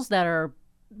bombshells that are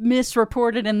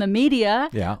misreported in the media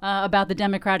about the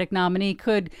Democratic nominee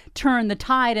could turn the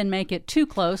tide and make it too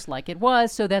close like it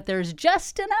was, so that there's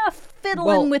just enough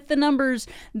fiddling with the numbers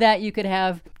that you could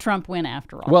have Trump win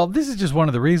after all. Well, this is just one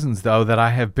of the reasons, though, that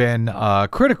I have been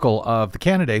critical of the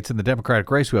candidates in the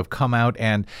Democratic race who have come out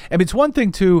and it's one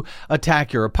thing to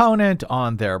attack your opponent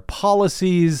on their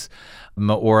policies,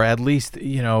 or at least,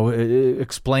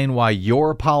 explain why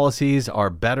your policies are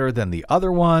better than the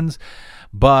other ones.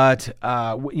 But,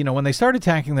 when they start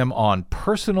attacking them on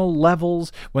personal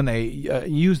levels, when they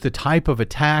use the type of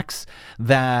attacks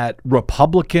that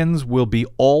Republicans will be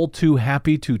all too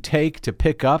happy to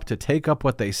take up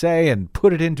what they say and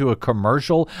put it into a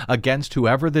commercial against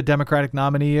whoever the Democratic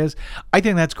nominee is, I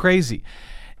think that's crazy.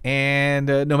 And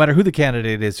no matter who the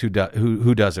candidate is who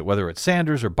does it, whether it's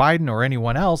Sanders or Biden or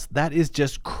anyone else, that is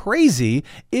just crazy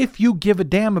if you give a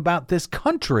damn about this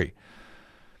country.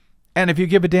 And if you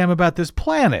give a damn about this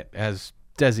planet, as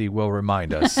Desi will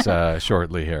remind us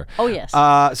shortly here. Oh, yes.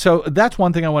 So that's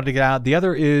one thing I wanted to get out. The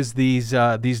other is these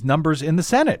numbers in the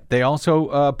Senate. They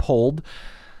also polled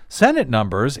Senate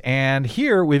numbers. And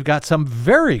here we've got some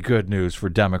very good news for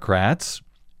Democrats.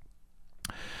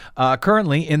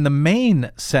 Currently, in the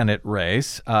Maine Senate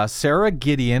race, Sarah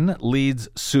Gideon leads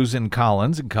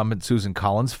incumbent Susan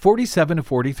Collins,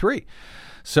 47-43.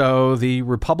 So the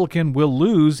Republican will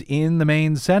lose in the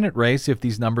Maine Senate race, if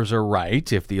these numbers are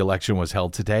right, if the election was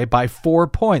held today, by 4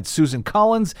 points. Susan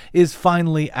Collins is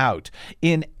finally out.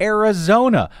 In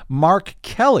Arizona, Mark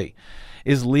Kelly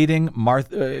is leading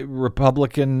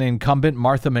Republican incumbent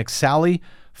Martha McSally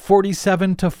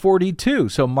 47-42.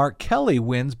 So Mark Kelly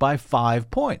wins by 5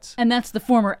 points. And that's the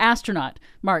former astronaut,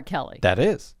 Mark Kelly. That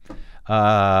is.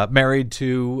 Married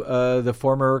to the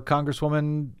former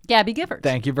Congresswoman Gabby Giffords.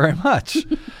 Thank you very much.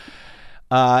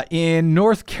 In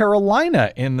North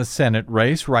Carolina, in the Senate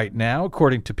race right now,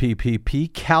 according to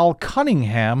PPP, Cal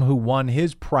Cunningham, who won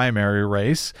his primary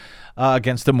race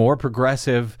against a more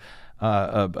progressive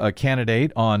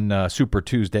candidate on Super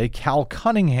Tuesday, Cal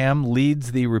Cunningham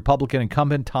leads the Republican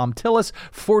incumbent Tom Tillis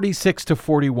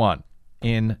 46-41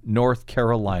 in North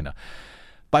Carolina.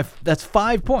 That's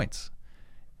 5 points.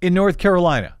 In North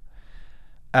Carolina,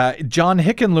 John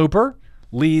Hickenlooper,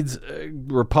 leads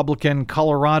Republican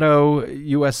Colorado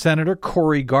U.S. Senator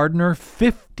Cory Gardner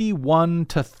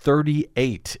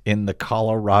 51-38 in the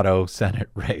Colorado Senate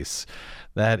race.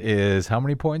 That is how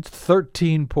many points?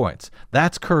 13 points.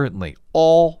 That's currently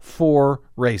all 4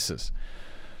 races.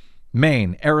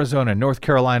 Maine, Arizona, North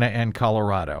Carolina, and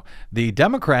Colorado. The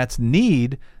Democrats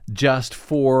need just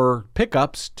 4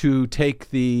 pickups to take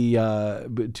the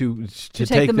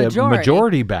take the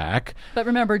majority back. But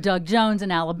remember, Doug Jones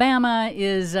in Alabama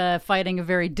is fighting a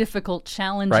very difficult,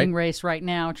 challenging race right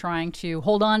now, trying to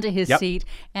hold on to his seat.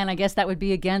 And I guess that would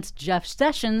be against Jeff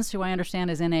Sessions, who I understand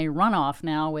is in a runoff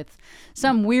now with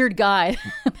some weird guy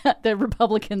that the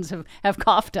Republicans have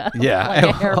coughed up. Yeah, like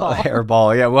a hairball.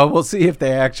 Hairball. Yeah. Well, we'll see if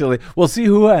they actually. We'll see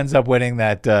who ends up winning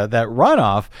that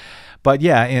runoff. But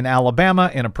yeah, in Alabama,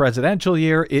 in a presidential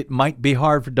year, it might be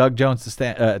hard for Doug Jones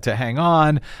to hang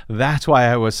on. That's why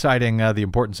I was citing the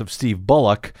importance of Steve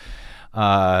Bullock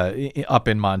up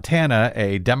in Montana,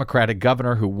 a Democratic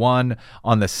governor who won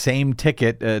on the same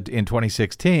ticket in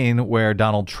 2016, where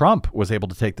Donald Trump was able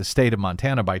to take the state of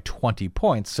Montana by 20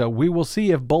 points. So we will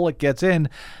see if Bullock gets in.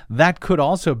 That could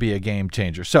also be a game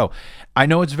changer. So I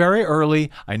know it's very early.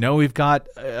 I know we've got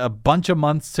a bunch of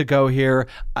months to go here.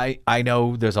 I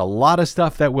know there's a lot of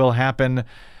stuff that will happen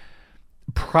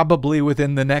probably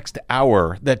within the next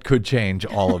hour that could change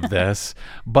all of this.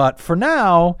 But for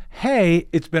now, hey,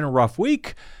 it's been a rough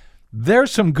week.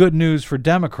 There's some good news for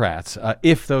Democrats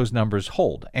if those numbers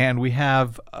hold. And we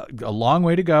have a long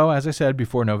way to go, as I said,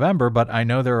 before November. But I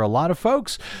know there are a lot of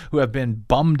folks who have been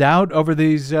bummed out over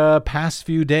these past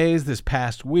few days, this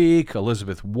past week.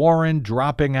 Elizabeth Warren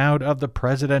dropping out of the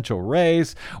presidential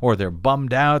race, or they're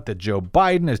bummed out that Joe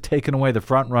Biden has taken away the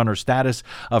front-runner status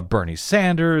of Bernie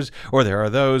Sanders, or there are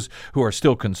those who are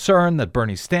still concerned that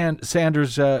Bernie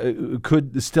Sanders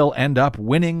could still end up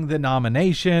winning the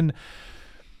nomination.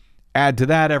 Add to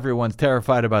that, everyone's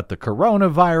terrified about the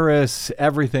coronavirus.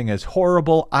 Everything is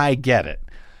horrible. I get it.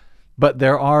 But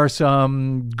there is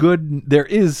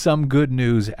some good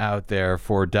news out there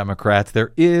for Democrats.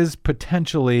 There is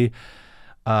potentially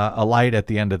a light at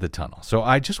the end of the tunnel. So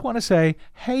I just want to say,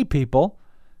 hey, people,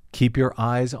 keep your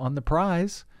eyes on the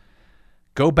prize.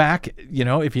 Go back,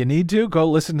 if you need to, go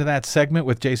listen to that segment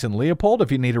with Jason Leopold.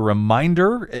 If you need a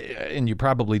reminder, and you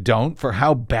probably don't, for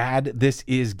how bad this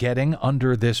is getting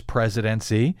under this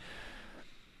presidency.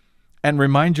 And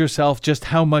remind yourself just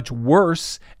how much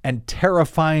worse and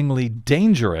terrifyingly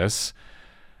dangerous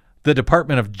the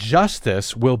Department of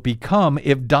Justice will become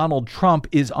if Donald Trump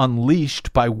is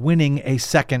unleashed by winning a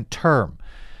second term.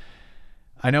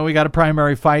 I know we got a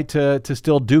primary fight to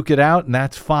still duke it out, and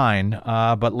that's fine.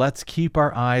 But let's keep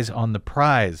our eyes on the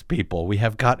prize, people. We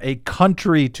have got a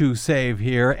country to save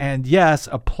here, and yes,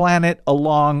 a planet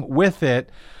along with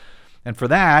it. And for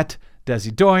that,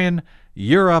 Desi Doyen,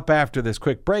 you're up after this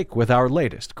quick break with our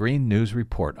latest Green News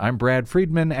Report. I'm Brad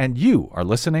Friedman, and you are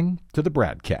listening to the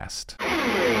BradCast.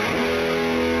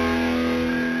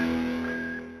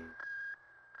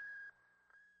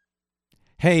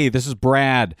 Hey, this is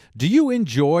Brad. Do you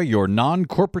enjoy your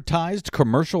non-corporatized,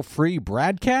 commercial-free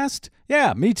BradCast?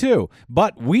 Yeah, me too.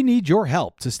 But we need your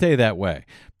help to stay that way.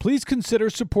 Please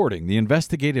consider supporting the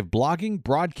investigative blogging,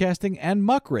 broadcasting, and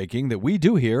muckraking that we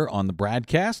do here on the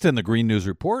BradCast and the Green News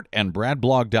Report and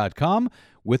bradblog.com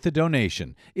with a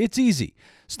donation. It's easy.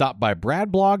 Stop by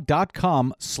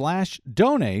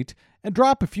bradblog.com/donate and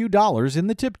drop a few dollars in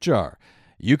the tip jar.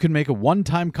 You can make a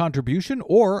one-time contribution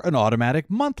or an automatic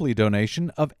monthly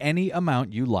donation of any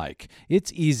amount you like.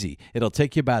 It's easy. It'll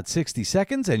take you about 60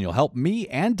 seconds, and you'll help me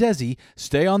and Desi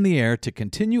stay on the air to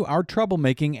continue our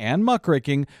troublemaking and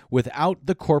muckraking without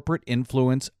the corporate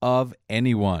influence of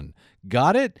anyone.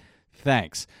 Got it?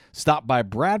 Thanks. Stop by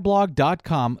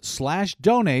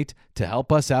bradblog.com/donate to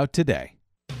help us out today.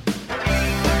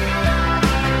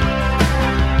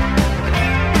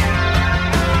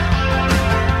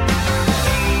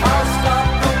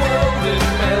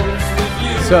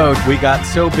 So we got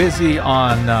so busy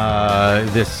on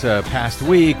this past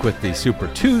week with the Super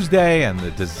Tuesday and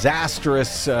the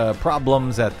disastrous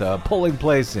problems at the polling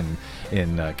place in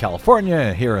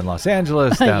California, here in Los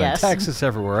Angeles, down in Texas,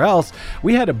 everywhere else.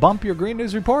 We had to bump your Green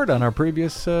News Report on our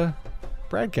previous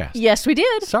BradCast. Yes, we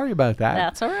did. Sorry about that.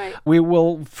 That's all right. We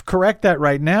will correct that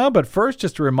right now, but first,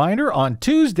 just a reminder, on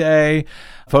Tuesday,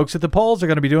 folks at the polls are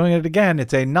going to be doing it again.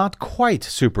 It's a not quite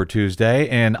Super Tuesday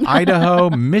in Idaho,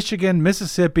 Michigan,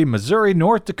 Mississippi, Missouri,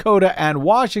 North Dakota, and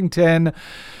Washington.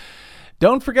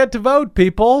 Don't forget to vote,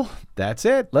 people. That's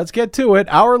it. Let's get to it.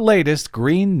 Our latest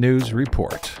Green News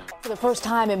Report. For the first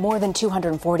time in more than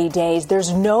 240 days,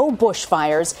 there's no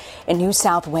bushfires in New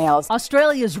South Wales.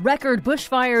 Australia's record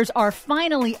bushfires are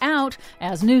finally out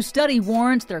as new study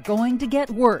warns they're going to get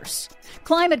worse.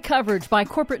 Climate coverage by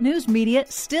corporate news media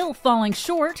still falling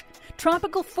short.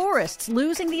 Tropical forests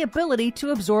losing the ability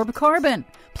to absorb carbon.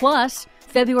 Plus,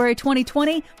 February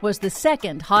 2020 was the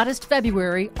second hottest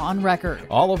February on record.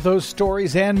 All of those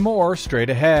stories and more straight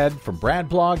ahead from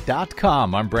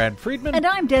BradBlog.com. I'm Brad Friedman. And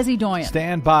I'm Desi Doyen.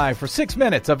 Stand by for 6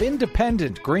 minutes of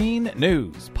independent green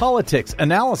news, politics,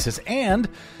 analysis, and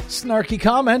snarky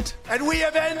comment. And we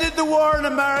have ended the war on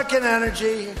American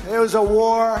energy. There was a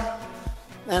war,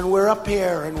 and we're up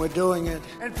here, and we're doing it.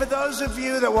 And for those of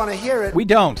you that want to hear it... We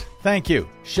don't. Thank you.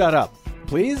 Shut up.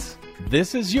 Please,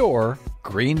 this is your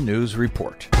Green News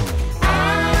Report.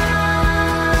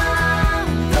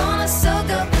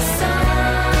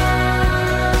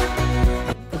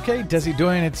 Okay, Desi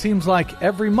Doyen, it seems like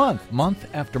every month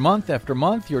after month after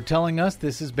month, you're telling us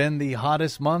this has been the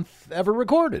hottest month ever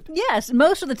recorded. Yes,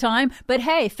 most of the time. But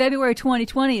hey, February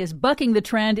 2020 is bucking the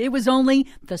trend. It was only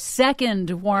the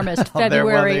second warmest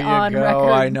February on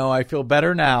record. I know. I feel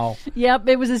better now. Yep,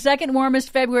 it was the second warmest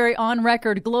February on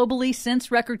record globally since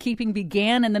record-keeping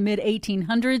began in the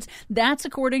mid-1800s. That's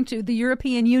according to the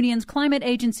European Union's climate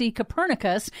agency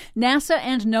Copernicus. NASA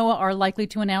and NOAA are likely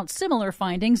to announce similar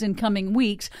findings in coming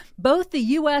weeks. Both the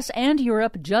U.S. and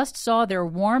Europe just saw their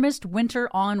warmest winter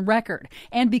on record.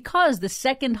 And because the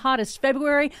second hottest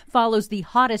February follows the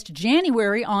hottest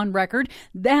January on record,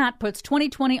 that puts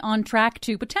 2020 on track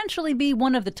to potentially be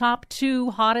one of the top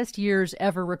 2 hottest years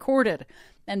ever recorded.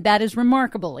 And that is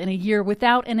remarkable in a year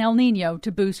without an El Niño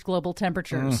to boost global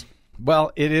temperatures.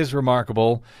 Well, it is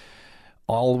remarkable.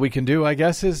 All we can do, I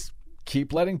guess, is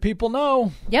keep letting people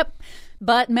know. Yep.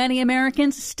 But many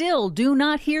Americans still do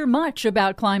not hear much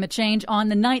about climate change on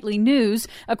the nightly news.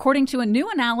 According to a new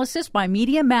analysis by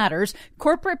Media Matters,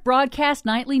 corporate broadcast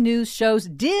nightly news shows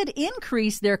did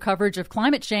increase their coverage of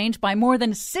climate change by more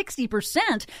than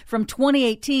 60% from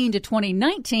 2018 to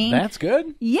 2019. That's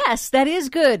good. Yes, that is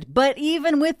good. But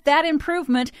even with that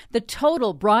improvement, the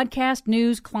total broadcast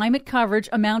news climate coverage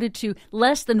amounted to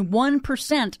less than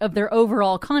 1% of their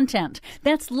overall content.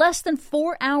 That's less than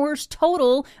 4 hours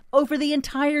total over the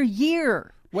entire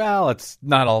year. Well, it's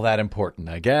not all that important,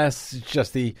 I guess. It's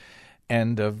just the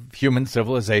end of human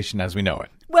civilization as we know it.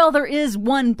 Well, there is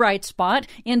one bright spot.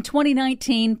 In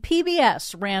 2019,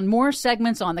 PBS ran more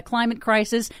segments on the climate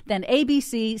crisis than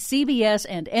ABC, CBS,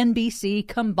 and NBC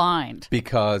combined.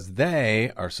 Because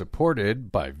they are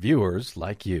supported by viewers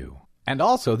like you. And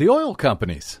also the oil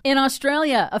companies. In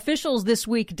Australia, officials this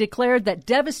week declared that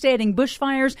devastating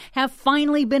bushfires have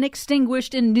finally been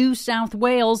extinguished in New South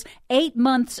Wales 8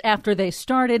 months after they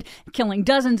started, killing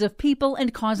dozens of people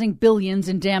and causing billions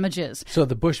in damages. So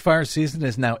the bushfire season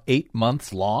is now 8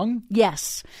 months long?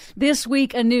 Yes. This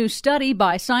week, a new study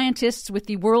by scientists with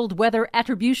the World Weather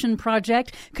Attribution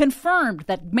Project confirmed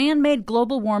that man-made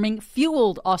global warming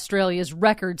fueled Australia's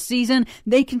record season.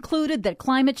 They concluded that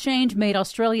climate change made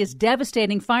Australia's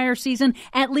devastating fire season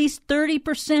at least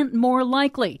 30% more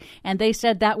likely, and they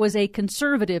said that was a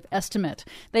conservative estimate.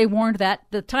 They warned that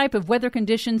the type of weather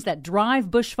conditions that drive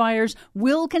bushfires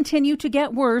will continue to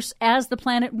get worse as the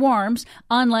planet warms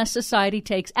unless society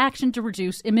takes action to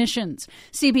reduce emissions.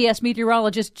 CBS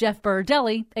meteorologist Jeff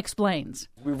Bardelli explains.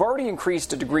 We've already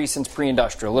increased a degree since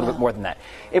pre-industrial, a little bit more than that.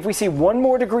 If we see 1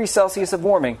 more degree Celsius of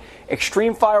warming,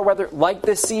 extreme fire weather like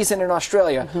this season in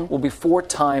Australia will be 4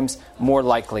 times more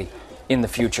likely in the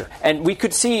future. And we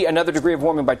could see another degree of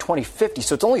warming by 2050,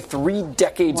 so it's only 3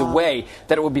 decades away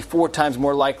that it would be 4 times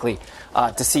more likely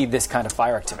to see this kind of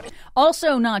fire activity.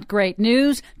 Also not great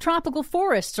news, tropical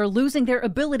forests are losing their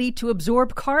ability to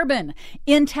absorb carbon.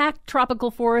 Intact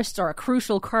tropical forests are a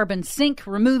crucial carbon sink,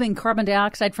 removing carbon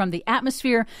dioxide from the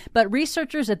atmosphere, but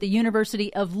researchers at the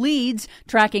University of Leeds,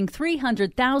 tracking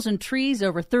 300,000 trees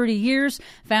over 30 years,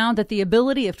 found that the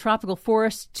ability of tropical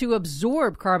forests to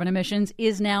absorb carbon emissions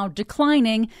is now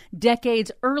declining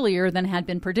decades earlier than had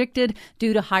been predicted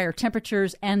due to higher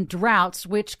temperatures and droughts,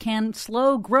 which can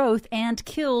slow growth and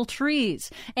kill trees.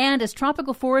 And as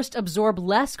tropical forests absorb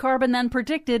less carbon than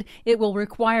predicted, it will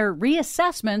require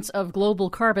reassessments of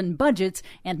global carbon budgets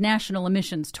and national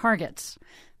emissions targets.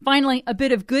 Finally, a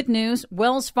bit of good news.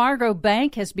 Wells Fargo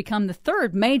Bank has become the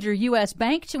third major U.S.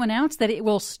 bank to announce that it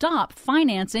will stop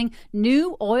financing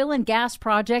new oil and gas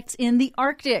projects in the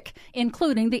Arctic,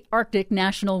 including the Arctic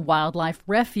National Wildlife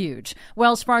Refuge.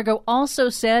 Wells Fargo also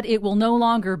said it will no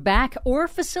longer back or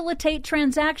facilitate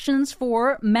transactions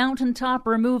for mountaintop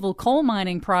removal coal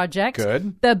mining projects.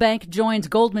 Good. The bank joins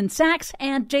Goldman Sachs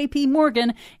and J.P.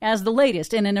 Morgan as the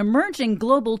latest in an emerging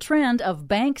global trend of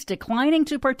banks declining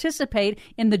to participate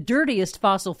in the dirtiest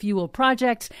fossil fuel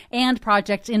projects and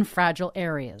projects in fragile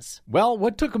areas. Well,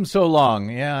 what took them so long?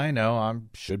 Yeah, I know. I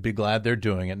should be glad they're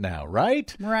doing it now,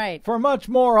 right? Right. For much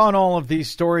more on all of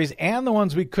these stories and the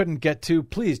ones we couldn't get to,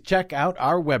 please check out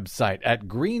our website at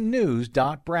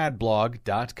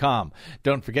greennews.bradblog.com.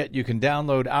 Don't forget you can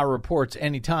download our reports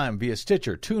anytime via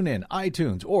Stitcher, TuneIn,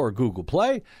 iTunes, or Google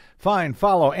Play. Find,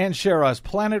 follow, and share us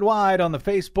planet-wide on the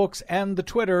Facebooks and the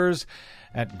Twitters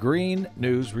at Green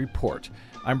News Report.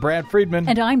 I'm Brad Friedman.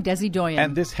 And I'm Desi Doyen.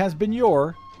 And this has been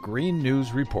your Green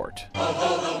News Report.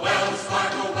 Oh, the Wells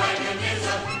Fargo wagon is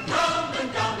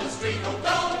a-rolling down the street. Oh,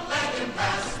 don't let him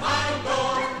pass my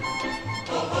door.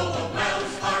 Oh, the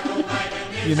Wells Fargo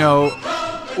wagon is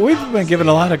we've been giving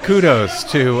a lot of kudos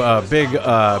to big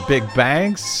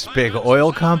banks, big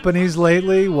oil companies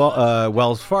lately.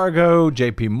 Wells Fargo,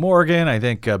 J.P. Morgan, I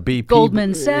think BP.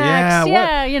 Goldman Sachs.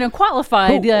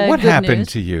 Qualified. What good happened news.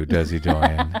 to you, Desi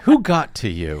Doyen? Who got to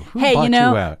you? Who Hey, bought you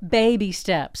out? baby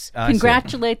steps. I see.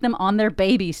 Congratulate them on their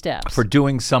baby steps. For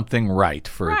doing something right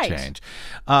for a change.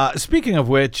 Speaking of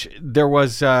which, there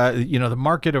was, the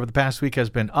market over the past week has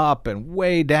been up and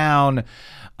way down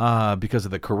because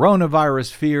of the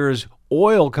coronavirus fears.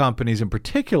 Oil companies in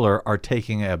particular are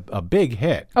taking a big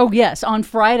hit. Oh, yes. On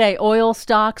Friday, oil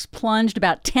stocks plunged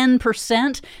about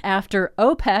 10% after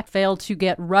OPEC failed to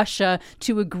get Russia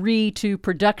to agree to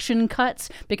production cuts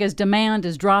because demand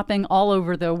is dropping all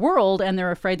over the world, and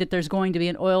they're afraid that there's going to be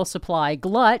an oil supply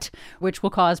glut, which will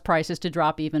cause prices to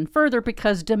drop even further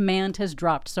because demand has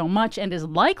dropped so much and is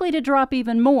likely to drop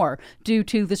even more due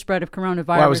to the spread of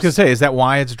coronavirus. Well, I was going to say, is that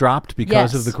why it's dropped?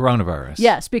 Because of the coronavirus?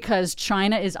 Yes, because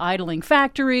China is idling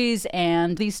factories,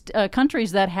 and these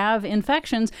countries that have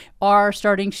infections are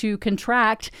starting to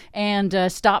contract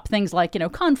and stop things like,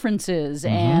 conferences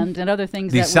and other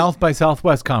things. The South by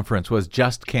Southwest conference was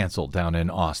just canceled down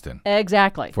in Austin.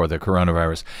 Exactly. For the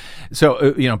coronavirus.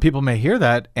 So, people may hear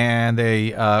that and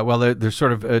there's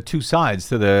sort of two sides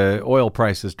to the oil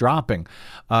prices dropping.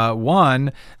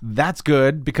 One, that's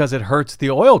good because it hurts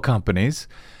the oil companies.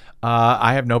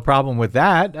 I have no problem with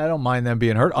that. I don't mind them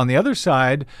being hurt. On the other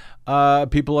side,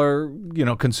 people are,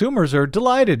 consumers are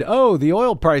delighted. Oh, the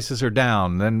oil prices are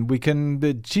down. Then we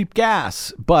can cheap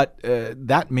gas. But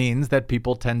that means that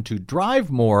people tend to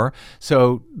drive more.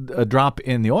 So a drop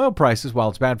in the oil prices, while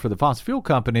it's bad for the fossil fuel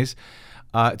companies,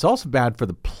 it's also bad for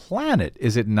the planet,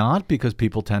 is it not? Because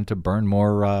people tend to burn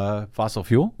more fossil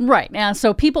fuel? Right. And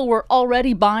so people were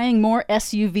already buying more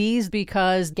SUVs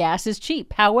because gas is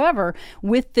cheap. However,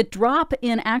 with the drop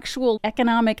in actual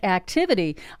economic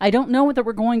activity, I don't know whether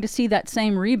we're going to see that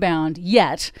same rebound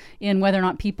yet in whether or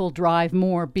not people drive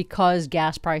more because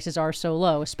gas prices are so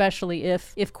low, especially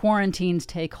if quarantines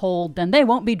take hold, then they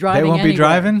won't be driving They won't anywhere. be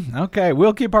driving? Okay.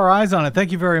 We'll keep our eyes on it.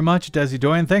 Thank you very much, Desi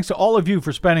Doyen. Thanks to all of you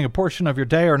for spending a portion of your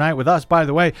day or night with us. By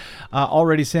the way,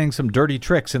 already seeing some dirty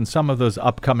tricks in some of those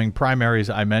upcoming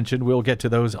primaries I mentioned. We'll get to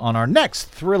those on our next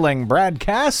thrilling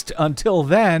BradCast. Until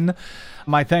then,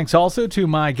 my thanks also to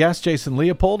my guest, Jason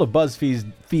Leopold of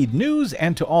BuzzFeed News,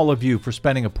 and to all of you for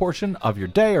spending a portion of your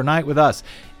day or night with us.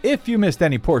 If you missed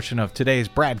any portion of today's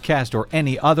BradCast or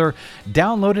any other,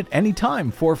 download it anytime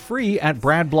for free at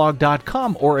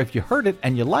bradblog.com. Or if you heard it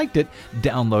and you liked it,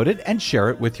 download it and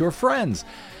share it with your friends.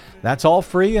 That's all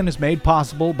free and is made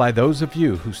possible by those of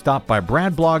you who stop by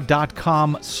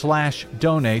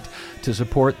bradblog.com/donate to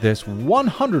support this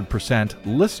 100%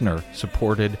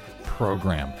 listener-supported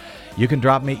program. You can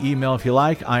drop me email if you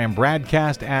like. I am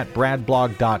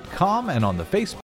BradCast@bradblog.com, and on the Facebook